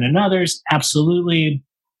volition than in others? Absolutely.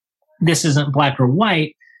 This isn't black or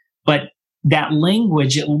white, but that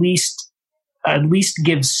language at least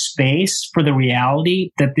gives space for the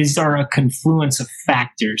reality that these are a confluence of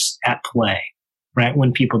factors at play, right,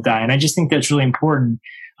 when people die. And I just think that's really important.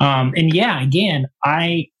 And yeah, again,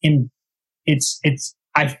 I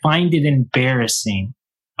find it embarrassing,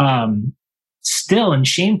 still, and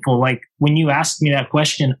shameful. Like, when you ask me that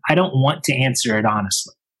question, I don't want to answer it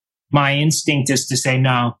honestly. My instinct is to say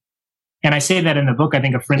no. And I say that in the book. I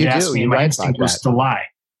think a friend asked me, my instinct was to lie.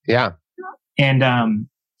 Yeah. And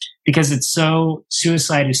because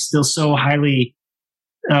suicide is still so highly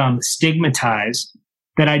stigmatized,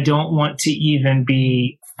 that I don't want to even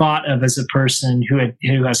be thought of as a person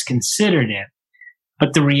who has considered it.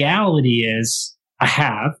 But the reality is I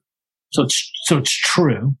have. So it's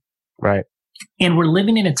true. Right. And we're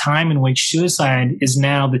living in a time in which suicide is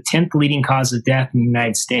now the 10th leading cause of death in the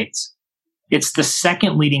United States. It's the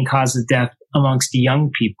second leading cause of death amongst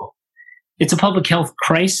young people. It's a public health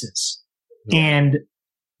crisis. And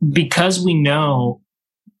because we know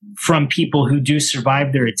from people who do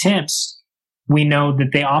survive their attempts, we know that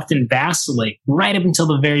they often vacillate right up until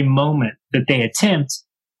the very moment that they attempt.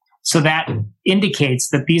 So that indicates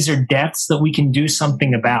that these are deaths that we can do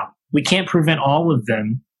something about. We can't prevent all of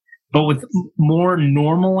them, but with more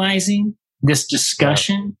normalizing this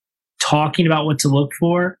discussion, talking about what to look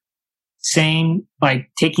for, saying,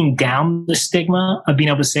 like, taking down the stigma of being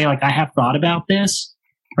able to say, like, I have thought about this,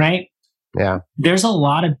 right? Yeah. There are a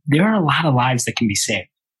lot of lives that can be saved.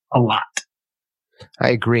 A lot. I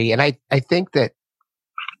agree. And I think that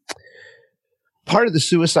part of the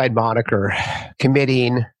suicide moniker,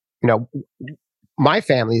 committing, my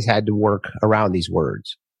family's had to work around these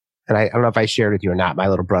words. And I don't know if I shared with you or not, my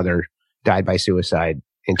little brother died by suicide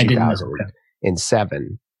in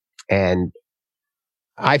 2007. And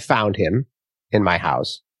I found him in my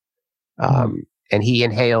house. And he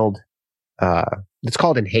inhaled, it's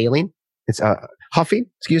called inhaling. It's huffing,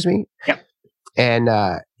 excuse me. Yep. And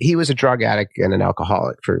he was a drug addict and an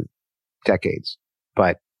alcoholic for decades.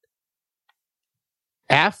 But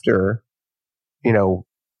after,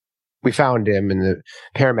 we found him and the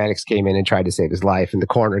paramedics came in and tried to save his life, and the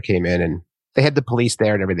coroner came in and they had the police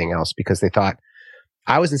there and everything else because they thought,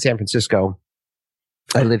 I was in San Francisco.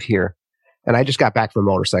 I live here. And I just got back from a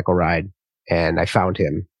motorcycle ride and I found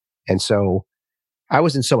him. And so I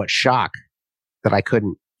was in so much shock that I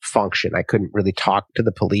couldn't function. I couldn't really talk to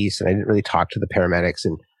the police and I didn't really talk to the paramedics.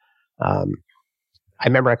 And I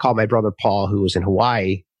remember I called my brother Paul, who was in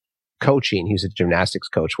Hawaii coaching. He was a gymnastics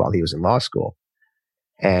coach while he was in law school.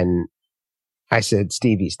 And I said,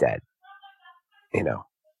 Stevie's dead,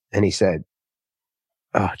 and he said,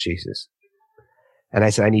 oh, Jesus. And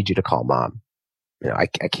I said, I need you to call mom. I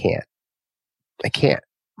can't,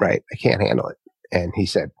 right? I can't handle it. And he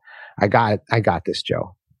said, I got this,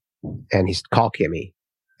 Joe. And he said, call Kimmy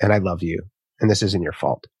and I love you. And this isn't your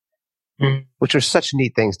fault, which are such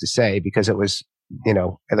neat things to say because it was,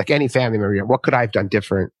 like any family member, what could I have done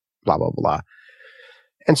different? Blah, blah, blah.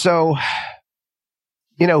 And so,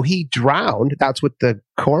 he drowned. That's what the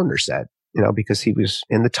coroner said, because he was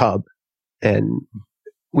in the tub. And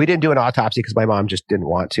we didn't do an autopsy because my mom just didn't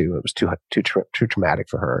want to. It was too traumatic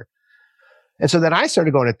for her. And so then I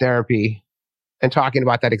started going to therapy and talking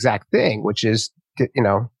about that exact thing, which is, did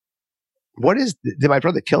my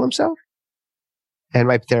brother kill himself? And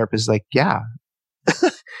my therapist is like, yeah,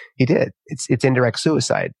 he did. It's indirect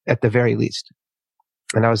suicide at the very least.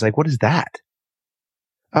 And I was like, what is that?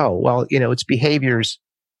 Oh, well, it's behaviors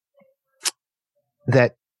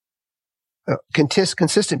that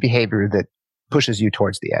consistent behavior that pushes you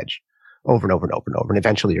towards the edge over and over and over and over. And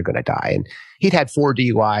eventually you're going to die. And he'd had 4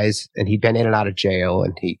 DUIs and he'd been in and out of jail.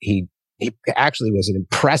 And he actually was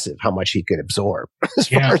impressive how much he could absorb as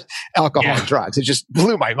far as alcohol and drugs. It just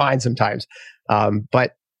blew my mind sometimes.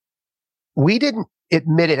 But we didn't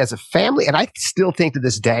admit it as a family. And I still think to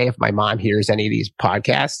this day, if my mom hears any of these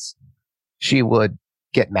podcasts, she would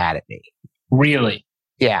get mad at me. Really?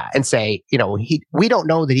 Yeah. And say, we don't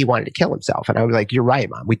know that he wanted to kill himself. And I was like, you're right,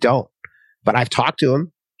 Mom. We don't. But I've talked to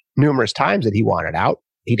him numerous times that he wanted out.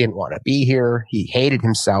 He didn't want to be here. He hated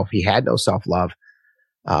himself. He had no self-love.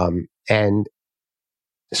 And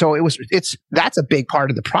so that's a big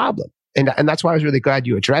part of the problem. And that's why I was really glad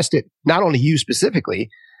you addressed it. Not only you specifically,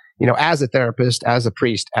 as a therapist, as a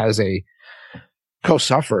priest, as a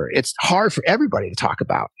co-sufferer, it's hard for everybody to talk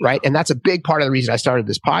about, right? And that's a big part of the reason I started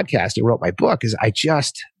this podcast and wrote my book is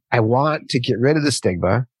I want to get rid of the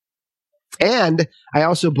stigma. And I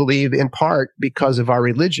also believe in part because of our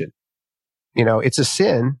religion, it's a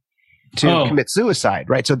sin to commit suicide,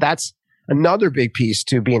 right? So that's another big piece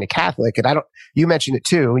to being a Catholic. And you mentioned it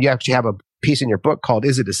too. You actually have a piece in your book called,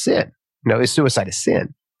 Is It a Sin? Is suicide a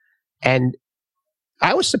sin? And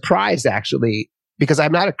I was surprised actually, because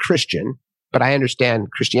I'm not a Christian, but I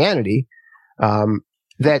understand Christianity,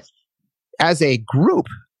 that as a group,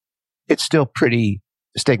 it's still pretty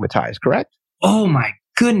stigmatized, correct? Oh my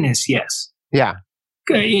goodness, yes. Yeah.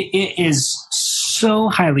 It is so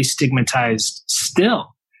highly stigmatized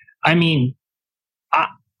still. I mean,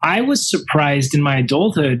 I was surprised in my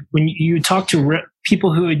adulthood when you talk to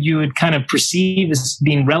people who you would kind of perceive as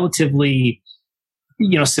being relatively,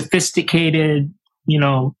 sophisticated,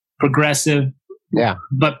 progressive,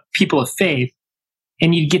 but people of faith.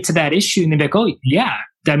 And you get to that issue and they're like, oh, yeah.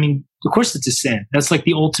 I mean, of course it's a sin. That's like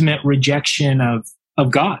the ultimate rejection of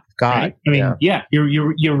of God. God. Right? I mean,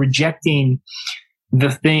 you're rejecting the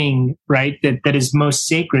thing, right, that is most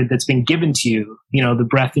sacred that's been given to you, the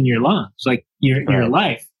breath in your lungs, like your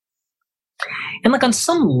life. And like on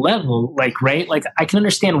some level, like, right, like I can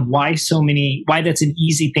understand why that's an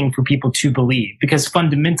easy thing for people to believe, because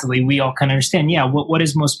fundamentally we all kind of understand, what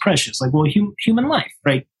is most precious? Like, well, human life,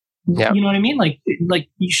 right? Yeah. You know what I mean? Like,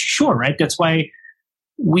 sure, right? That's why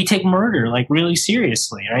we take murder like really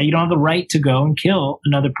seriously, right? You don't have the right to go and kill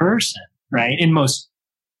another person, right? In most,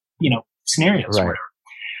 scenarios, right. or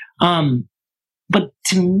whatever. But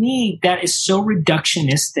to me, that is so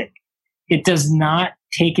reductionistic. It does not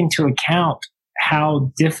take into account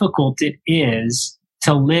how difficult it is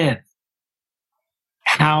to live,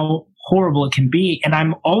 how horrible it can be. And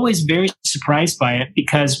I'm always very surprised by it,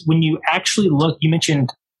 because when you actually look, you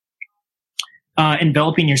mentioned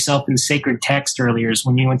enveloping yourself in sacred text earlier, is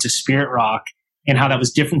when you went to Spirit Rock, and how that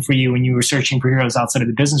was different for you when you were searching for heroes outside of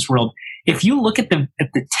the business world. If you look at the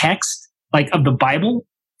text, like of the Bible,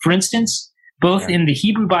 for instance, both in the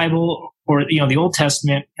Hebrew Bible, or the Old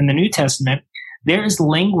Testament and the New Testament, there is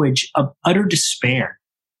language of utter despair.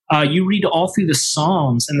 You read all through the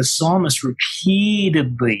Psalms, and the psalmist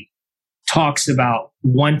repeatedly talks about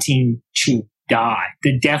wanting to die.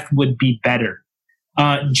 The death would be better.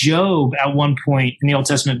 Job, at one point in the Old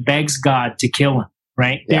Testament, begs God to kill him,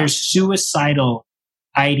 right? Yeah. There's suicidal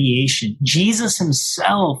ideation. Jesus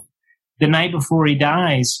himself, the night before he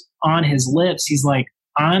dies, on his lips, he's like,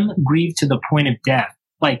 I'm grieved to the point of death.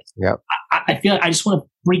 Like, I feel like I just want to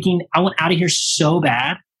I want out of here so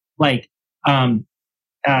bad. Like, kill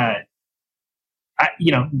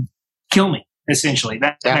me, essentially.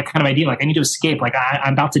 That kind of idea. Like, I need to escape. Like,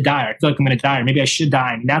 I'm about to die. I feel like I'm going to die, or maybe I should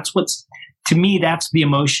die. And that's to me, that's the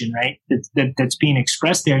emotion, right? That's being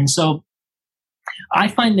expressed there. And so I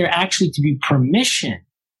find there actually to be permission.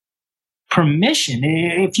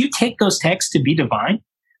 If you take those texts to be divine,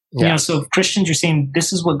 so if Christians are saying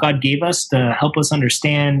this is what God gave us to help us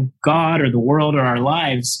understand God or the world or our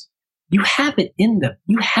lives, you have it in them.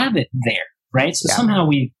 You have it there, right? So somehow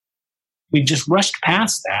we've just rushed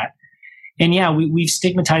past that. And we've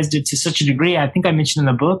stigmatized it to such a degree. I think I mentioned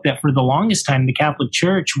in the book that for the longest time, the Catholic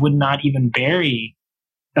Church would not even bury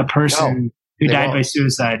a person who died by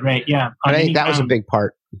suicide, right? Yeah. And I think that was a big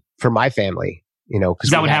part for my family, Is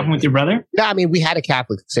that what happened with your brother? No, I mean, we had a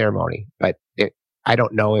Catholic ceremony, but I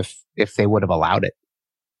don't know if they would have allowed it.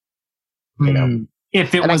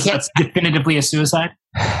 If it was definitively a suicide?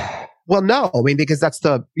 Well, no. I mean, because that's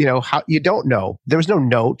how you don't know. There was no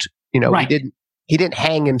note. Right. He didn't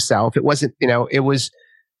hang himself. It wasn't, it was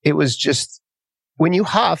just when you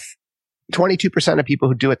huff, 22% of people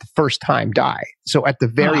who do it the first time die. So at the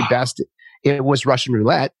very best, it was Russian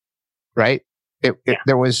roulette, right?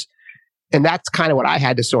 There was, and that's kind of what I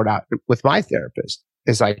had to sort out with my therapist.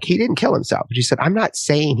 Is like, he didn't kill himself. But she said, I'm not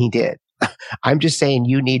saying he did. I'm just saying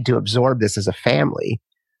you need to absorb this as a family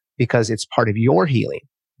because it's part of your healing.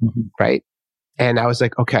 Mm-hmm. Right. And I was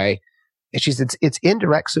like, okay. And she said, it's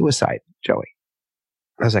indirect suicide, Joey.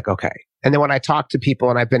 I was like, okay. And then when I talk to people,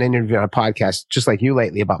 and I've been interviewing on a podcast just like you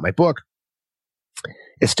lately about my book,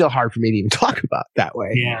 it's still hard for me to even talk about that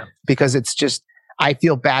way. Yeah. Because it's just, I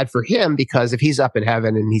feel bad for him, because if he's up in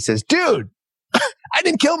heaven and he says, dude, I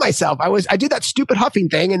didn't kill myself. I did that stupid huffing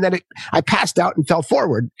thing, and then I passed out and fell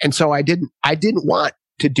forward. And so I didn't want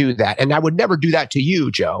to do that. And I would never do that to you,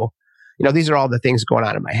 Joe. These are all the things going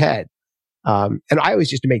on in my head. And I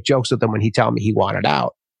always used to make jokes with him when he'd tell me he wanted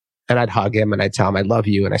out, and I'd hug him and I'd tell him, I love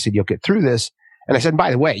you. And I said, you'll get through this. And I said,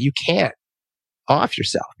 by the way, you can't off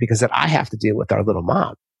yourself, because then I have to deal with our little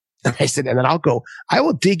mom. And I said, and then I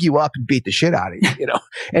will dig you up and beat the shit out of you,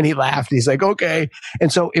 And he laughed. He's like, okay.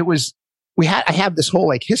 And so it was, I have this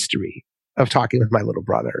whole history of talking with my little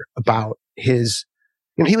brother about his,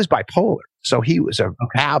 he was bipolar. So he was an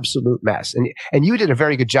absolute mess. And you did a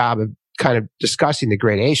very good job of kind of discussing the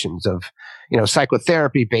gradations of,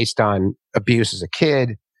 psychotherapy based on abuse as a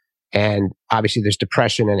kid. And obviously there's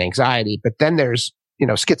depression and anxiety, but then there's,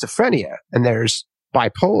 schizophrenia, and there's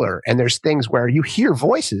bipolar, and there's things where you hear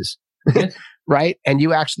voices, right? And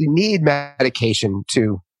you actually need medication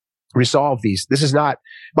to resolve these. This is not,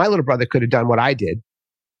 my little brother could have done what I did.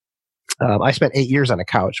 I spent 8 years on a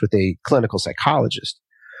couch with a clinical psychologist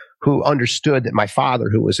who understood that my father,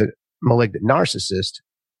 who was a malignant narcissist,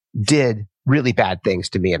 did really bad things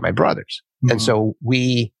to me and my brothers. Mm-hmm. And so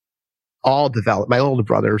we all developed, my older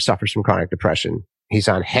brother suffers from chronic depression. He's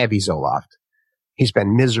on heavy Zoloft. He's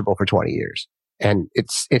been miserable for 20 years. And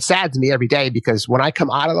it's sad to me every day, because when I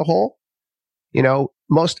come out of the hole,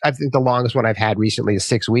 I think the longest one I've had recently is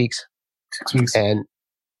 6 weeks. 6 weeks. And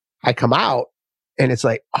I come out and it's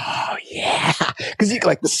like, oh yeah, yeah, because you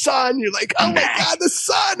like the sun. You're like, oh my God, the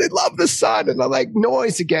sun. I love the sun. And I like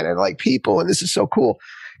noise again. And I like people. And this is so cool.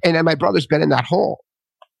 And then my brother's been in that hole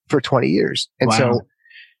for 20 years. And so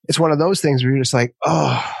it's one of those things where you're just like,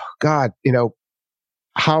 oh God,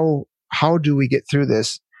 how do we get through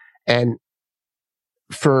this? And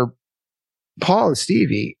for Paul and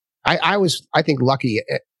Stevie, I was, I think, lucky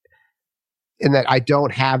in that I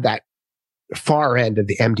don't have that far end of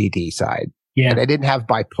the MDD side. Yeah. And I didn't have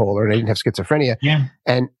bipolar and I didn't have schizophrenia. Yeah.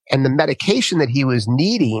 And the medication that he was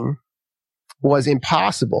needing was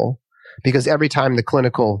impossible because every time the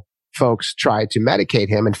clinical folks tried to medicate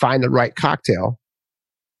him and find the right cocktail,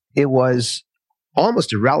 it was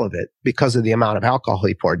almost irrelevant because of the amount of alcohol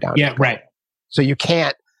he poured down. Yeah, right. So you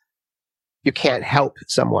can't help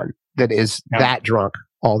someone that is that drunk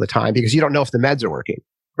all the time because you don't know if the meds are working,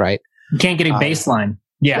 right? You can't get a baseline.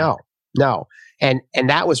 Yeah. No. And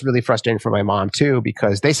that was really frustrating for my mom too,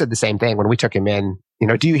 because they said the same thing when we took him in,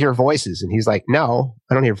 do you hear voices? And he's like, no,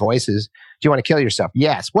 I don't hear voices. Do you want to kill yourself?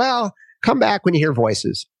 Yes. Well, come back when you hear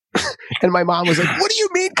voices. And my mom was like, what do you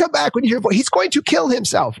mean come back when you hear voices? He's going to kill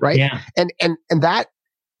himself. Right. Yeah. And that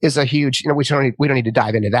is a huge, we don't need to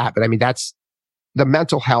dive into that, but I mean, that's the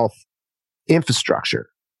mental health infrastructure,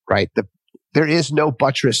 right? There is no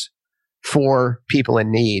buttress for people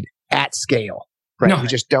in need at scale. Right. No. We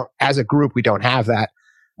just don't, as a group, we don't have that.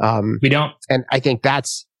 We don't. And I think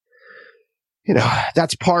that's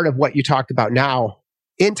part of what you talked about now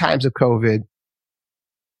in times of COVID,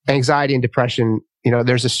 anxiety and depression.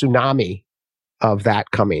 There's a tsunami of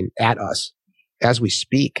that coming at us as we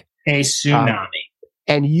speak. A tsunami.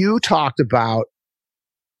 And you talked about,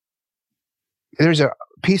 there's a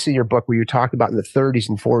piece of your book where you talked about in the 30s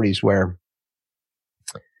and 40s where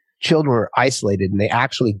children were isolated and they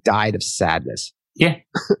actually died of sadness. Yeah.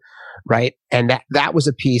 Right. And that was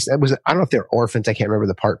a piece that was, I don't know if they're orphans. I can't remember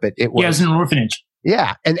the part, but it was. Yeah, it was an orphanage.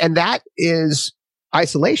 Yeah. And that is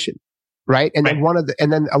isolation. Right. And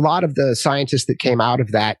then a lot of the scientists that came out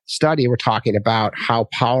of that study were talking about how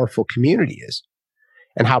powerful community is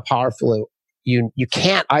and how powerful you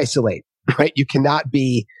can't isolate, right? You cannot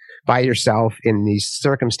be by yourself in these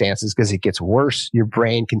circumstances because it gets worse. Your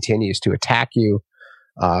brain continues to attack you.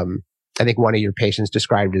 I think one of your patients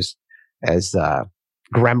described as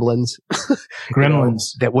gremlins,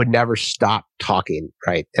 that would never stop talking,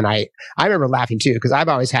 right? And I remember laughing too because I've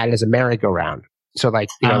always had it as a merry-go-round. So like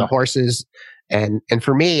the horses, and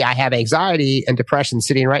for me, I have anxiety and depression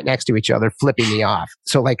sitting right next to each other, flipping me off.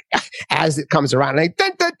 So like as it comes around, and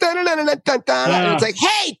and it's like,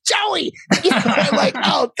 hey, Joey, I'm like,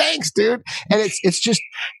 oh, thanks, dude. And it's just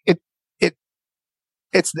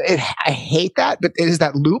I hate that, but it is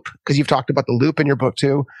that loop because you've talked about the loop in your book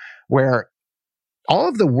too, where all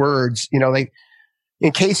of the words, like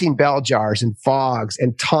encasing bell jars and fogs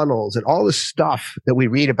and tunnels and all the stuff that we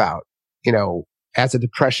read about, as a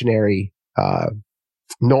depressionary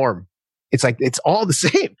norm, it's like it's all the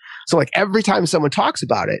same. So like every time someone talks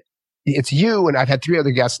about it, it's you and I've had 3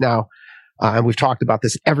 other guests now, and we've talked about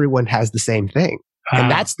this. Everyone has the same thing.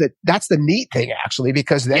 And that's the neat thing actually,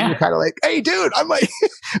 because then you're kind of like, hey, dude, I'm like,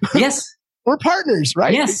 yes, we're partners,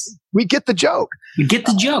 right? Yes, we get the joke. We get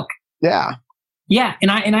the joke. Yeah. Yeah.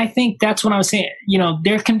 And I think that's what I was saying.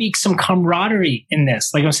 There can be some camaraderie in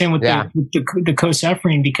this. Like I was saying with the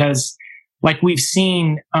co-suffering, because like we've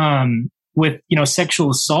seen with, sexual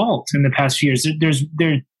assault in the past few years,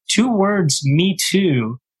 there are 2 words, Me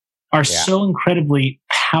Too, are so incredibly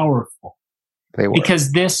powerful. They were.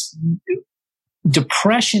 Because this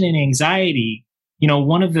depression and anxiety,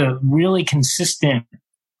 one of the really consistent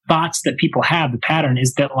thoughts that people have, the pattern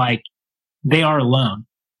is that like they are alone.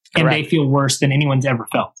 And they feel worse than anyone's ever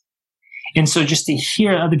felt. And so just to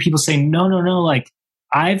hear other people say, no, like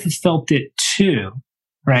I've felt it too,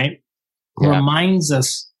 right? Yeah. Reminds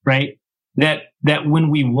us, right? That when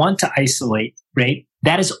we want to isolate, right?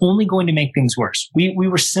 That is only going to make things worse. We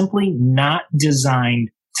were simply not designed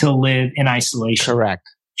to live in isolation. Correct.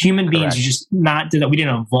 Human beings are just not, we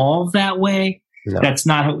didn't evolve that way. No. That's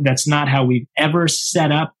not how we've ever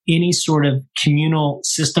set up any sort of communal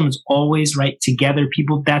systems, always right together.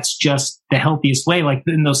 People, that's just the healthiest way. Like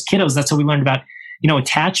in those kiddos, that's how we learned about,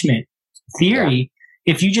 attachment theory.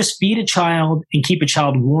 Yeah. If you just feed a child and keep a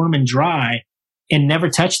child warm and dry and never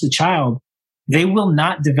touch the child, they will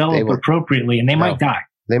not develop appropriately and they might die.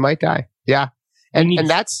 They might die. Yeah. And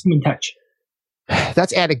that's human touch.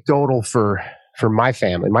 That's anecdotal for my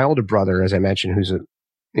family. My older brother, as I mentioned,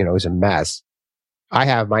 who's a mess. I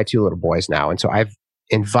have my 2 little boys now. And so I've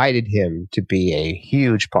invited him to be a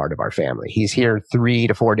huge part of our family. He's here 3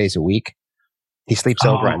 to 4 days a week. He sleeps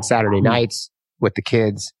over on Saturday nights with the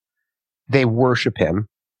kids. They worship him.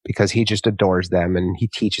 because he just adores them and he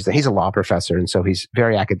teaches them. He's a law professor, and so he's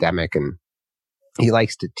very academic and he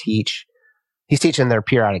likes to teach. He's teaching their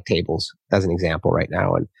periodic tables as an example right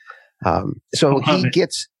now. And so he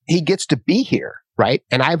gets to be here, right?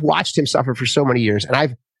 And I've watched him suffer for so many years, and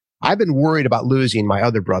I've been worried about losing my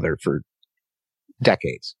other brother for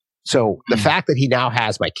decades. So the fact that he now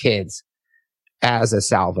has my kids as a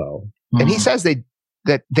salvo, and he says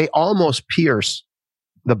that they almost pierce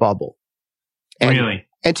the bubble. And, really?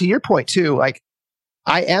 And to your point too, like,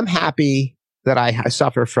 I am happy that I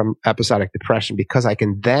suffer from episodic depression because I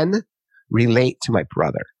can then relate to my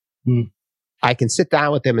brother. I can sit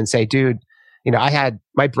down with him and say, dude, you know,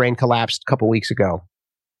 my brain collapsed a couple weeks ago,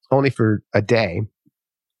 only for a day,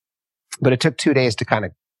 but it took 2 days to kind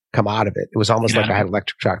of come out of it. It was almost like I had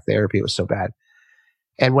electric shock therapy. It was so bad.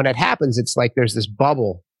 And when it happens, it's like there's this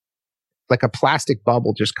bubble, like a plastic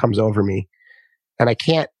bubble just comes over me, and I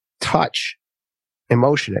can't touch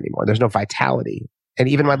emotion anymore. There's no vitality. And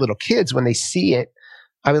even my little kids, when they see it,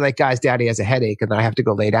 I'll be like, guys, daddy has a headache, and then I have to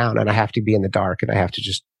go lay down, and I have to be in the dark, and I have to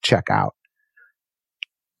just check out.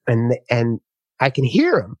 And I can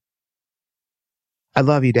hear them. I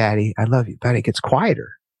love you, daddy. I love you. But it gets quieter.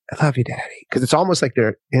 I love you, daddy. Because it's almost like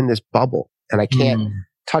they're in this bubble, and I can't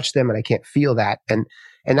touch them, and I can't feel that. And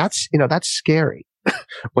that's, you know, that's scary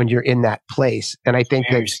when you're in that place. And I think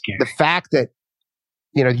that the fact that,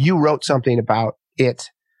 you know, you wrote something about it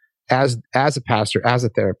as a pastor, as a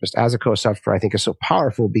therapist, as a co-sufferer, I think is so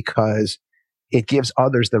powerful because it gives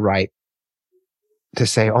others the right to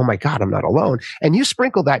say, oh my God, I'm not alone. And you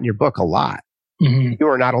sprinkle that in your book a lot. You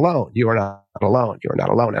are not alone. You are not alone. You are not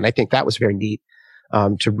alone. And I think that was very neat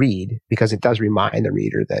to read, because it does remind the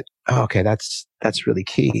reader that, oh, okay, that's really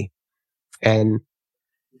key. And,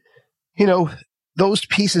 you know, those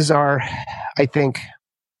pieces are, I think,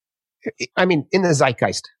 I mean, in the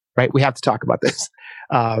zeitgeist, right? We have to talk about this.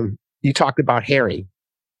 You talked about Harry,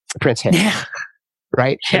 Prince Harry,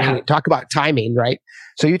 right? Yeah. I mean, talk about timing, right?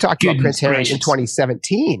 So you talked about Prince Harry in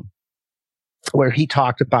 2017, where he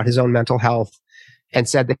talked about his own mental health and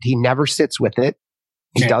said that he never sits with it.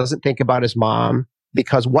 He doesn't think about his mom,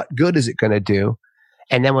 because what good is it going to do?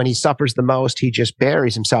 And then when he suffers the most, he just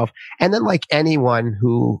buries himself. And then, like anyone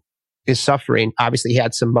who is suffering, obviously he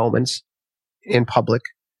had some moments in public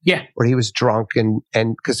where he was drunk and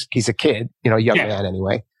because he's a kid, you know, a young man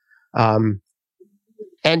anyway.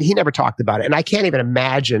 And he never talked about it. And I can't even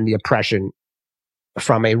imagine the oppression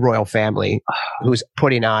from a royal family who's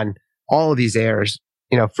putting on all of these airs,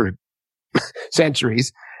 you know, for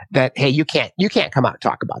centuries, that, hey, you can't come out and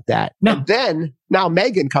talk about that. No. And then now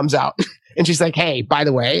Meghan comes out and she's like, hey, by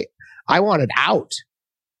the way, I wanted out.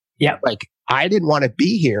 Yeah. Like, I didn't want to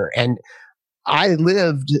be here. And I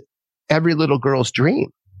lived every little girl's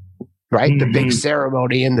dream, right? The big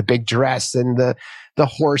ceremony and the big dress and the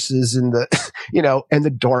horses and the, you know, and the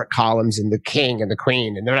Doric columns and the king and the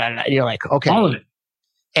queen. And you're like, okay. All of it.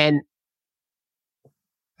 And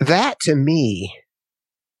that, to me,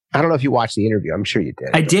 I don't know if you watched the interview. I'm sure you did.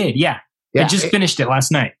 I did. Yeah. I just finished it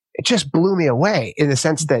last night. It just blew me away in the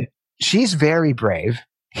sense that she's very brave.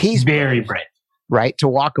 He's very brave. Right? To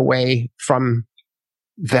walk away from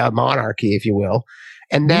the monarchy, if you will,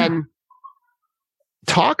 and then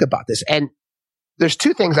talk about this. And there's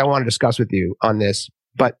two things I want to discuss with you on this.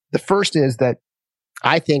 But the first is that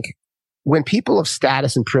I think when people of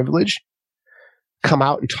status and privilege come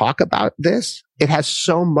out and talk about this, it has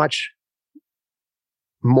so much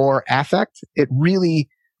more affect. It really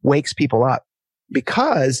wakes people up,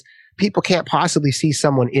 because people can't possibly see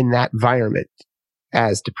someone in that environment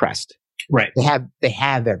as depressed. Right. They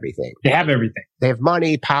have everything. They have everything. They have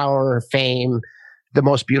money, power, fame, the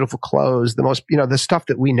most beautiful clothes, the most, you know, the stuff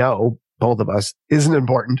that we know, both of us, isn't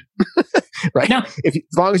important. Right? No. As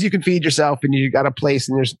long as you can feed yourself and you got a place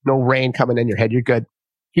and there's no rain coming in your head, you're good.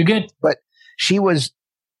 You're good. But she was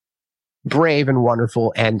brave and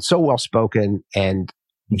wonderful and so well spoken, and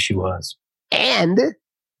she was. And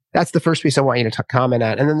that's the first piece I want you to comment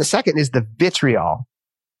on. And then the second is the vitriol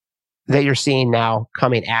that you're seeing now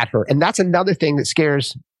coming at her. And that's another thing that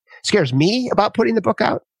scares me about putting the book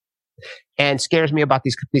out, and scares me about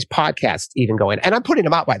these podcasts even going. And I'm putting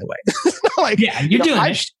them out, by the way. It's not like, you're doing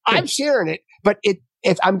it. I'm sharing it, but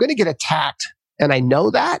I'm going to get attacked. And I know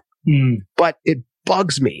that, but it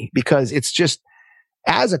bugs me because it's just,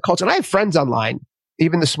 as a culture, and I have friends online,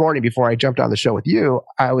 even this morning before I jumped on the show with you,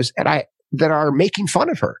 that are making fun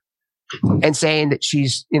of her and saying that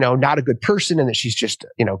she's, you know, not a good person and that she's just,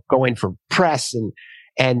 you know, going for press and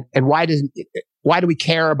why do we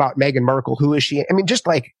care about Meghan Markle? Who is she? I mean, just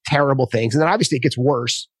like terrible things. And then obviously it gets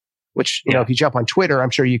worse which, you know, if you jump on Twitter, I'm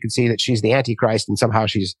sure you could see that she's the Antichrist and somehow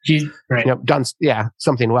she's right. you know, done,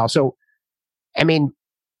 something well. So, I mean,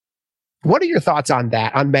 what are your thoughts on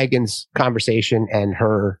that, on Megan's conversation and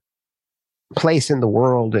her place in the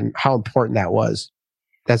world and how important that was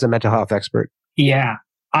as a mental health expert? Yeah.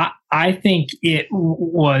 I think it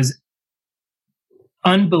was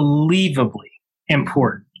unbelievably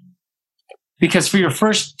important because to your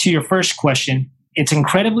first question, it's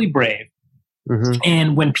incredibly brave. Mm-hmm.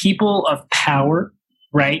 And when people of power,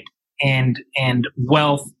 right, and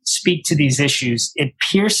wealth speak to these issues, it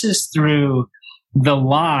pierces through the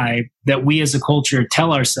lie that we as a culture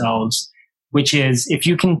tell ourselves, which is if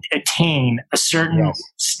you can attain a certain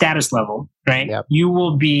status level, right, you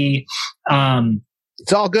will be,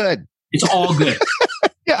 it's all good. It's all good.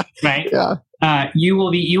 Yeah. Right. Yeah. You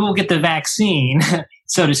will get the vaccine,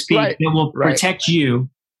 so to speak, that will protect you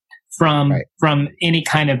from any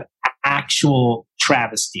kind of actual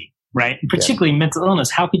travesty, right? And particularly mental illness.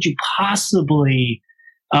 How could you possibly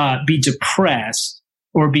be depressed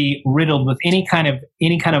or be riddled with any kind of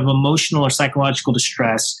emotional or psychological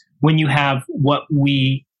distress when you have what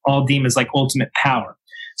we all deem as like ultimate power?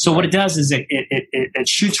 So what it does is it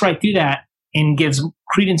shoots right through that and gives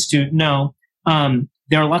credence to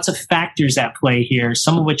there are lots of factors at play here,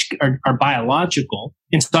 some of which are biological.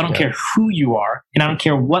 And so I don't care who you are, and I don't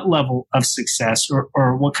care what level of success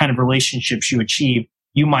or what kind of relationships you achieve,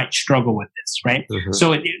 you might struggle with this, right? Mm-hmm.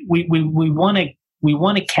 So we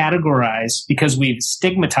want to categorize because we've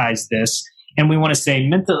stigmatized this, and we want to say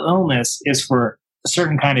mental illness is for a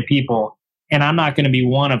certain kind of people, and I'm not going to be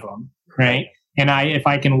one of them, right? And if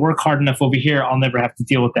I can work hard enough over here, I'll never have to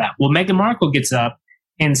deal with that. Well, Meghan Markle gets up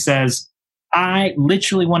and says, I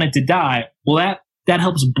literally wanted to die. Well, that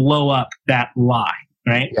helps blow up that lie,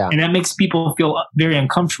 right? Yeah. And that makes people feel very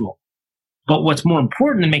uncomfortable. But what's more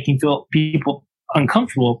important than making people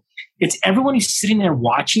uncomfortable, it's everyone who's sitting there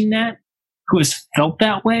watching that, who has felt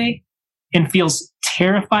that way and feels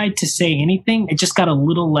terrified to say anything. It just got a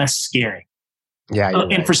little less scary. Yeah.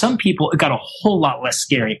 And for some people, it got a whole lot less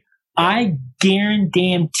scary. I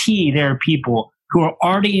guarantee there are people who are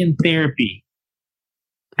already in therapy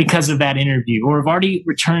because of that interview, or have already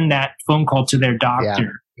returned that phone call to their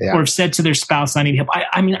doctor, or have said to their spouse, I need help.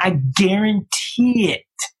 I mean, I guarantee it.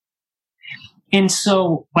 And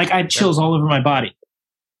so, like, I have chills all over my body.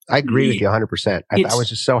 I agree with you 100%. I was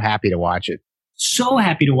just so happy to watch it. So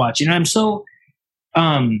happy to watch it. And I'm so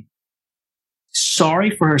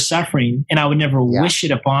sorry for her suffering, and I would never wish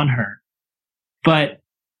it upon her. But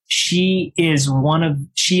she is one of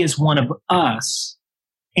us,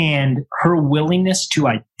 and her willingness to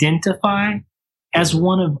identify as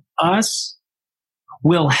one of us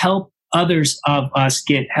will help others of us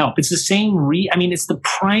get help. It's the same it's the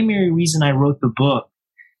primary reason I wrote the book.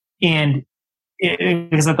 And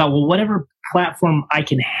because I thought, well, whatever platform I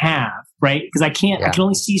can have, right? Because I can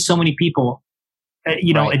only see so many people,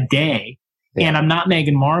 a day. Yeah. And I'm not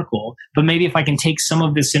Meghan Markle, but maybe if I can take some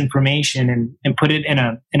of this information and put it in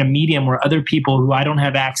a medium where other people who I don't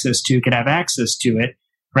have access to could have access to it,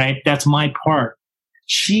 right? That's my part.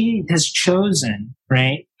 She has chosen,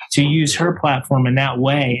 right, to use her platform in that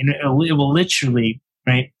way, and it will literally,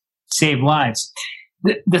 right, save lives.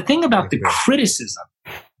 The thing about the criticism,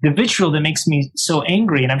 the vitriol that makes me so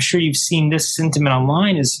angry, and I'm sure you've seen this sentiment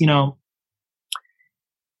online, is,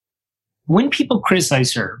 when people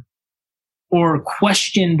criticize her or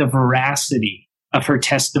question the veracity of her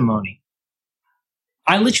testimony,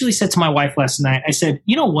 I literally said to my wife last night, I said,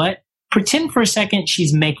 you know what? Pretend for a second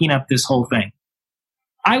she's making up this whole thing.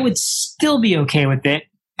 I would still be okay with it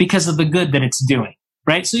because of the good that it's doing,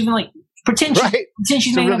 right? So even like, pretend she's making up.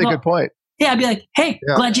 That's a really good point. Yeah, I'd be like, hey,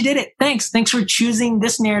 glad you did it. Thanks for choosing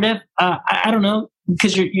this narrative. I don't know,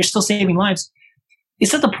 because you're still saving lives.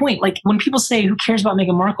 It's not the point. Like, when people say, who cares about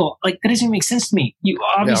Meghan Markle? Like, that doesn't even make sense to me.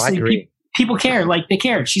 People care. Like, they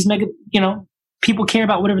care. She's Meghan, people care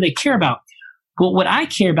about whatever they care about. But what I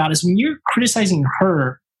care about is when you're criticizing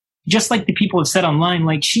her, just like the people have said online,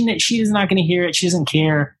 like, she is not going to hear it. She doesn't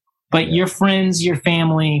care. But your friends, your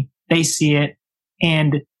family, they see it.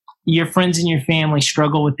 And your friends and your family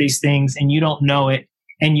struggle with these things, and you don't know it.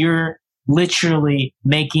 And you're literally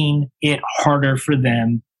making it harder for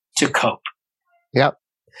them to cope. Yep.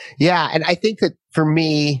 Yeah. And I think that for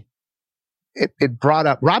me, it brought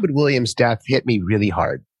up Robin Williams' death hit me really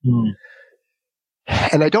hard. Mm.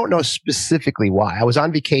 And I don't know specifically why. I was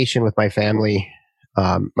on vacation with my family,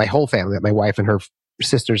 my whole family, my wife and her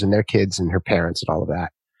sisters and their kids and her parents and all of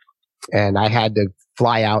that. And I had to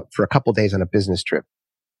fly out for a couple of days on a business trip.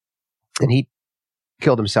 And he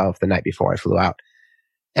killed himself the night before I flew out.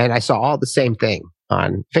 And I saw all the same thing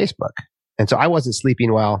on Facebook. And so I wasn't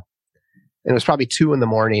sleeping well. And it was probably 2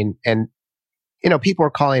 a.m. And, people were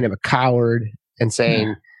calling him a coward and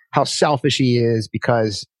saying how selfish he is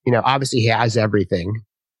because, obviously he has everything,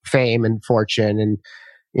 fame and fortune, and,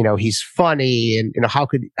 he's funny, and, how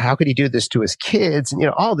could he do this to his kids, and,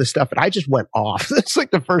 all this stuff. And I just went off. It's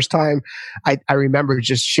like the first time I remember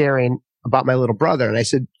just sharing about my little brother. And I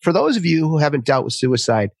said, for those of you who haven't dealt with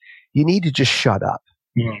suicide, you need to just shut up.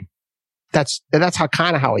 Mm. That's how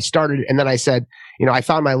I started. And then I said, I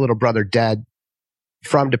found my little brother dead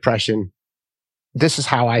from depression. This is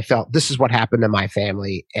how I felt. This is what happened to my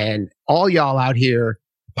family. And all y'all out here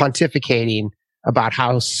pontificating about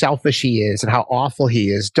how selfish he is and how awful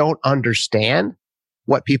he is don't understand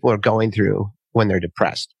what people are going through when they're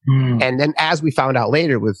depressed. Mm. And then as we found out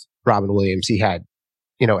later with Robin Williams, he had,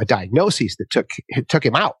 a diagnosis that took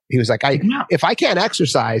him out. He was like, if I can't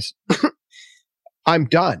exercise, I'm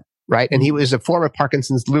done. Right. And he was a form of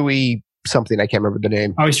Parkinson's, Louis something. I can't remember the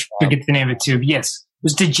name. I always forget the name of it too. Yes. It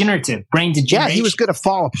was degenerative, brain degeneration. Yeah. He was going to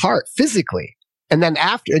fall apart physically. And then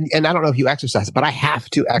after, and I don't know if you exercise, but I have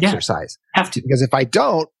to exercise. Yeah, have to. Because if I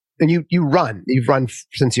don't, and you've run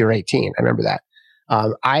since you're 18. I remember that.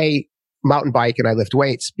 I mountain bike and I lift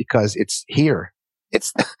weights because it's here.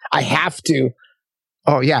 I have to.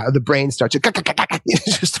 Oh yeah. The brain starts, it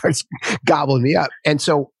just starts gobbling me up. And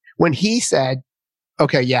so when he said,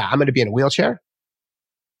 okay, yeah, I'm going to be in a wheelchair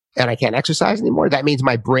and I can't exercise anymore, that means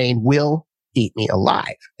my brain will eat me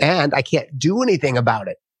alive and I can't do anything about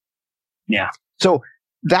it. Yeah. So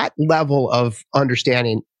that level of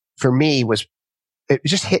understanding for me it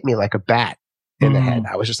just hit me like a bat in the head.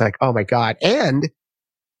 I was just like, oh my God. And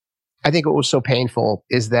I think what was so painful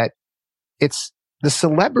is that it's the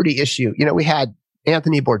celebrity issue. We had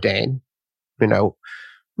Anthony Bourdain,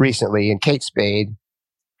 recently, and Kate Spade,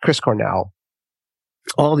 Chris Cornell,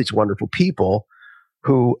 all these wonderful people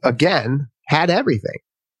who, again, had everything.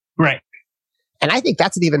 Right. And I think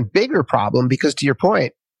that's an even bigger problem because, to your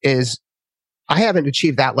point, is I haven't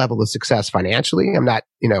achieved that level of success financially. I'm not,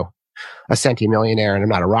 a centimillionaire and I'm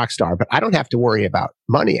not a rock star, but I don't have to worry about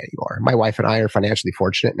money anymore. My wife and I are financially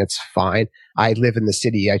fortunate and it's fine. I live in the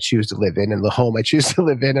city I choose to live in and the home I choose to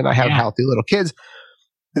live in, and I have healthy little kids.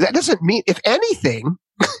 That doesn't mean, if anything,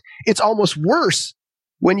 it's almost worse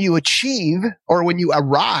when you achieve or when you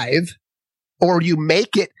arrive or you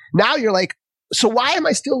make it. Now you're like, so why am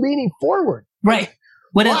I still leaning forward? Right.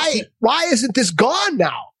 Why isn't this gone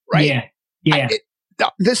now? Right. Yeah. Yeah.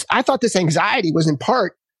 I thought this anxiety was in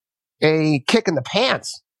part a kick in the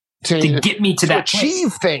pants to get me to that achieve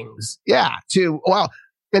place. Things. Yeah.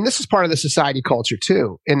 And this is part of the society culture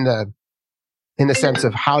too, in the sense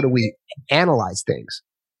of how do we analyze things?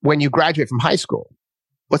 When you graduate from high school,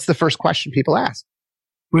 what's the first question people ask?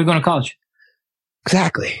 Where are you going to college?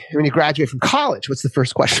 Exactly. When you graduate from college, what's the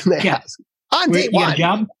first question they ask? On day one. You got a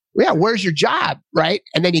job? Yeah. Where's your job? Right.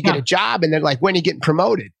 And then you get a job and they're like, when are you getting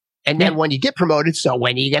promoted? And then when you get promoted, so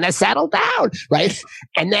when are you going to settle down? Right.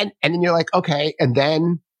 And then you're like, okay. And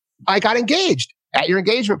then I got engaged at your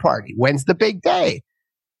engagement party. When's the big day?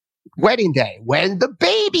 Wedding day. When the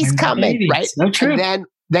baby's coming. Right. So true. And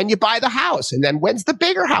then you buy the house. And then when's the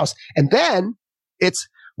bigger house? And then it's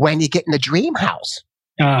when you get in the dream house.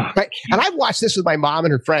 Right. And I've watched this with my mom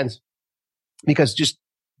and her friends because just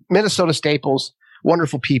Minnesota staples,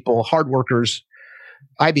 wonderful people, hard workers,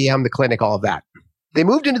 IBM, the clinic, all of that. They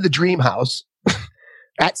moved into the dream house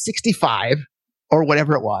at 65 or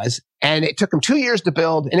whatever it was. And it took them 2 years to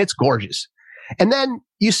build and it's gorgeous. And then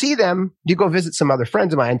you see them, you go visit some other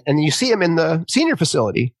friends of mine and you see them in the senior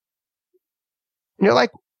facility. And you're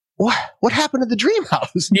like, what happened to the dream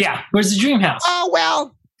house? Yeah. Where's the dream house? Oh,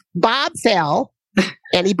 well, Bob fell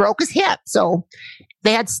and he broke his hip. So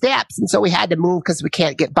they had steps. And so we had to move because we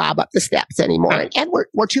can't get Bob up the steps anymore. And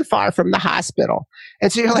we're too far from the hospital.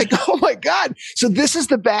 And so you're like, oh my God. So this is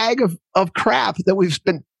the bag of crap that we've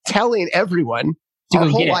been telling everyone our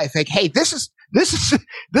whole life. Like, hey, this is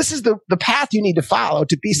the path you need to follow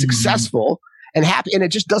to be successful and happy. And it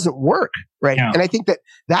just doesn't work. Right. Yeah. And I think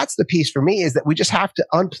that's the piece for me, is that we just have to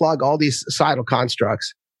unplug all these societal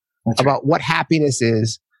constructs about what happiness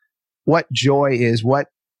is, what joy is, what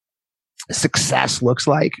success looks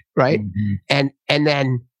like. Right. Mm-hmm. And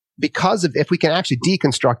then because of, if we can actually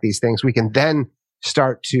deconstruct these things, we can then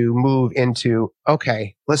start to move into,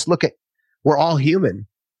 okay, let's look at, we're all human.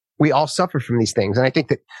 We all suffer from these things. And I think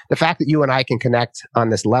that the fact that you and I can connect on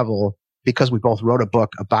this level because we both wrote a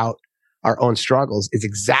book about our own struggles is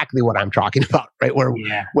exactly what I'm talking about, right? Where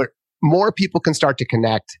more people can start to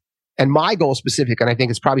connect. And my goal specific, and I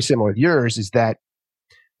think it's probably similar with yours, is that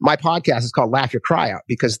my podcast is called Laugh Your Cry Out,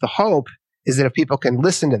 because the hope is that if people can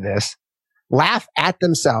listen to this, laugh at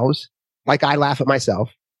themselves, like I laugh at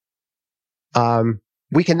myself,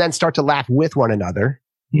 we can then start to laugh with one another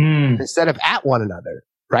instead of at one another,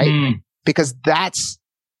 right? Because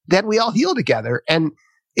then we all heal together. And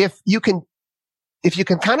if you can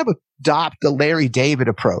kind of adopt the Larry David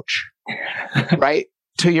approach, right,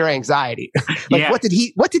 to your anxiety, like what did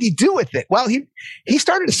he do with it? Well, he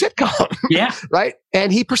started a sitcom, right,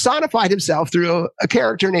 and he personified himself through a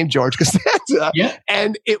character named George Costanza,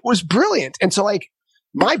 and it was brilliant. And so, like,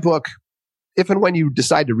 my book, if and when you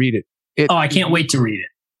decide to read it, I can't wait to read it.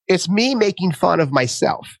 It's me making fun of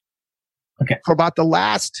myself, for about the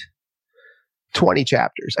last 20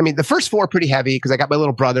 chapters. I mean, the first 4 are pretty heavy because I got my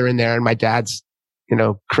little brother in there and my dad's,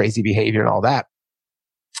 crazy behavior and all that.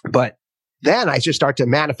 But then I just start to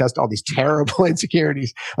manifest all these terrible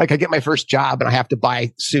insecurities. Like, I get my first job and I have to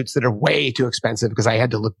buy suits that are way too expensive because I had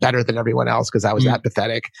to look better than everyone else because I was that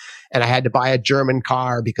pathetic. And I had to buy a German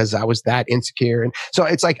car because I was that insecure. And so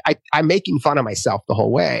it's like, I'm making fun of myself the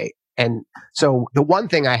whole way. And so the one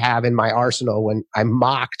thing I have in my arsenal when I'm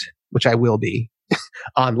mocked, which I will be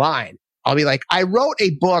online, I'll be like, I wrote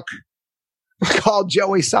a book called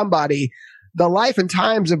Joey Somebody, The Life and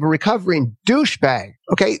Times of a Recovering Douchebag.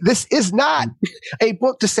 Okay. This is not a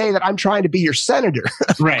book to say that I'm trying to be your senator.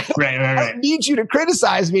 Right. I don't need you to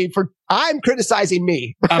criticize me I'm criticizing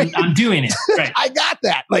me. Right? I'm doing it. Right. I got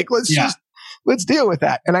that. Like, let's deal with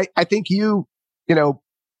that. And I think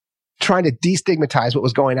trying to destigmatize what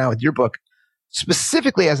was going on with your book,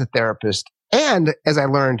 specifically as a therapist, and as I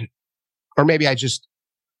learned, or maybe I just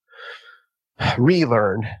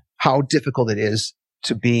relearned how difficult it is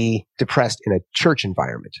to be depressed in a church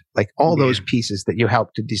environment. Like, all those pieces that you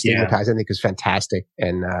helped to destigmatize, I think is fantastic.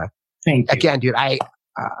 And thank you. Again, dude, I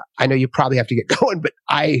know you probably have to get going, but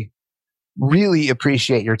I really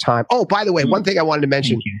appreciate your time. Oh, by the way, one thing I wanted to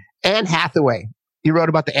mention, Anne Hathaway. You wrote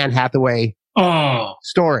about the Anne Hathaway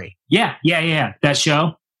story. Yeah. That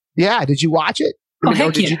show? Yeah. Did you watch it?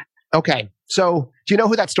 Heck yeah. Okay. So do you know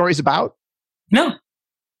who that story's about? No.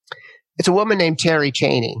 It's a woman named Terry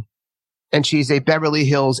Chaney, and she's a Beverly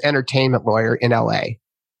Hills entertainment lawyer in LA.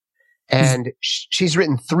 And she's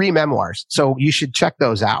written 3 memoirs. So you should check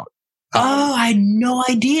those out. I had no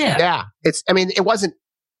idea. Yeah.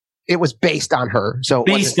 It was based on her. So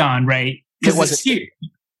right. It wasn't.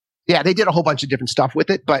 Yeah. They did a whole bunch of different stuff with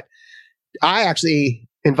it, but I actually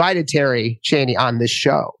invited Terry Chaney on this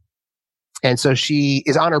show. And so she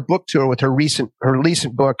is on her book tour with her recent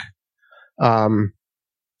book.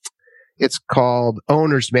 It's called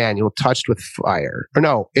Owner's Manual, Touched with Fire. Or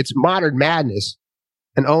no, it's Modern Madness,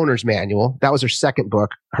 an Owner's Manual. That was her second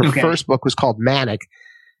book. Her first book was called Manic.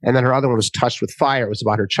 And then her other one was Touched with Fire. It was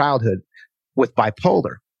about her childhood with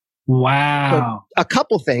bipolar. Wow. So a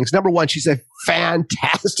couple things. Number one, she's a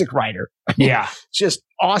fantastic writer. Yeah. Just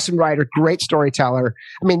awesome writer, great storyteller.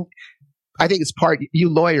 I mean, I think it's you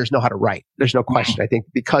lawyers know how to write. There's no question. I think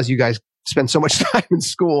because you guys spend so much time in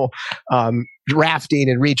school drafting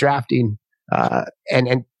and redrafting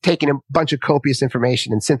and taking a bunch of copious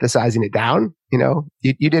information and synthesizing it down,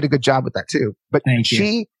 you did a good job with that too. But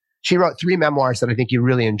she wrote 3 memoirs that I think you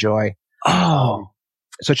really enjoy.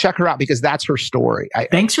 So check her out because that's her story.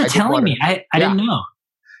 Thanks for telling me. I didn't know.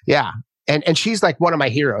 Yeah. And she's like one of my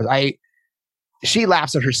heroes. She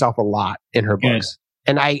laughs at herself a lot in her books.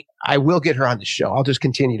 And I will get her on the show. I'll just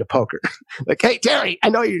continue to poke her. Like, hey, Terry, I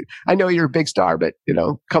know you're a big star, but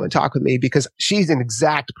come and talk with me, because she's an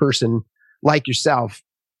exact person like yourself.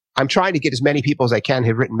 I'm trying to get as many people as I can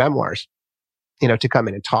who've written memoirs, to come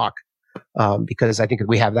in and talk. Because I think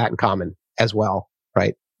we have that in common as well.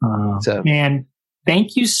 Right. So, man,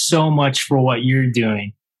 thank you so much for what you're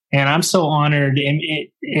doing. And I'm so honored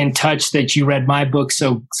and touched that you read my book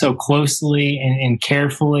so closely and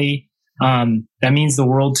carefully. That means the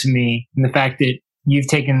world to me. And the fact that you've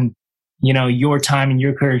taken, your time and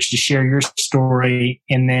your courage to share your story.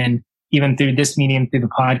 And then even through this medium, through the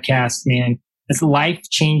podcast, man, it's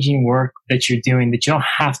life-changing work that you're doing that you don't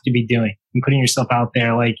have to be doing and putting yourself out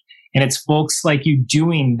there. And it's folks like you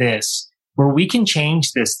doing this where we can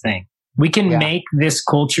change this thing. We can make this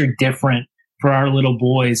culture different for our little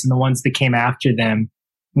boys and the ones that came after them.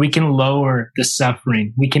 We can lower the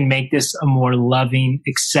suffering. We can make this a more loving,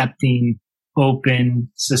 accepting, open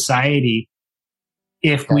society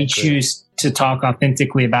if we choose to talk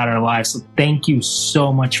authentically about our lives. So thank you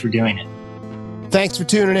so much for doing it. Thanks for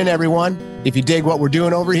tuning in, everyone. If you dig what we're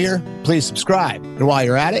doing over here, please subscribe. And while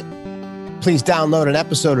you're at it, please download an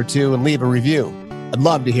episode or 2 and leave a review. I'd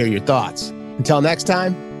love to hear your thoughts. Until next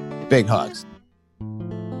time, big hugs.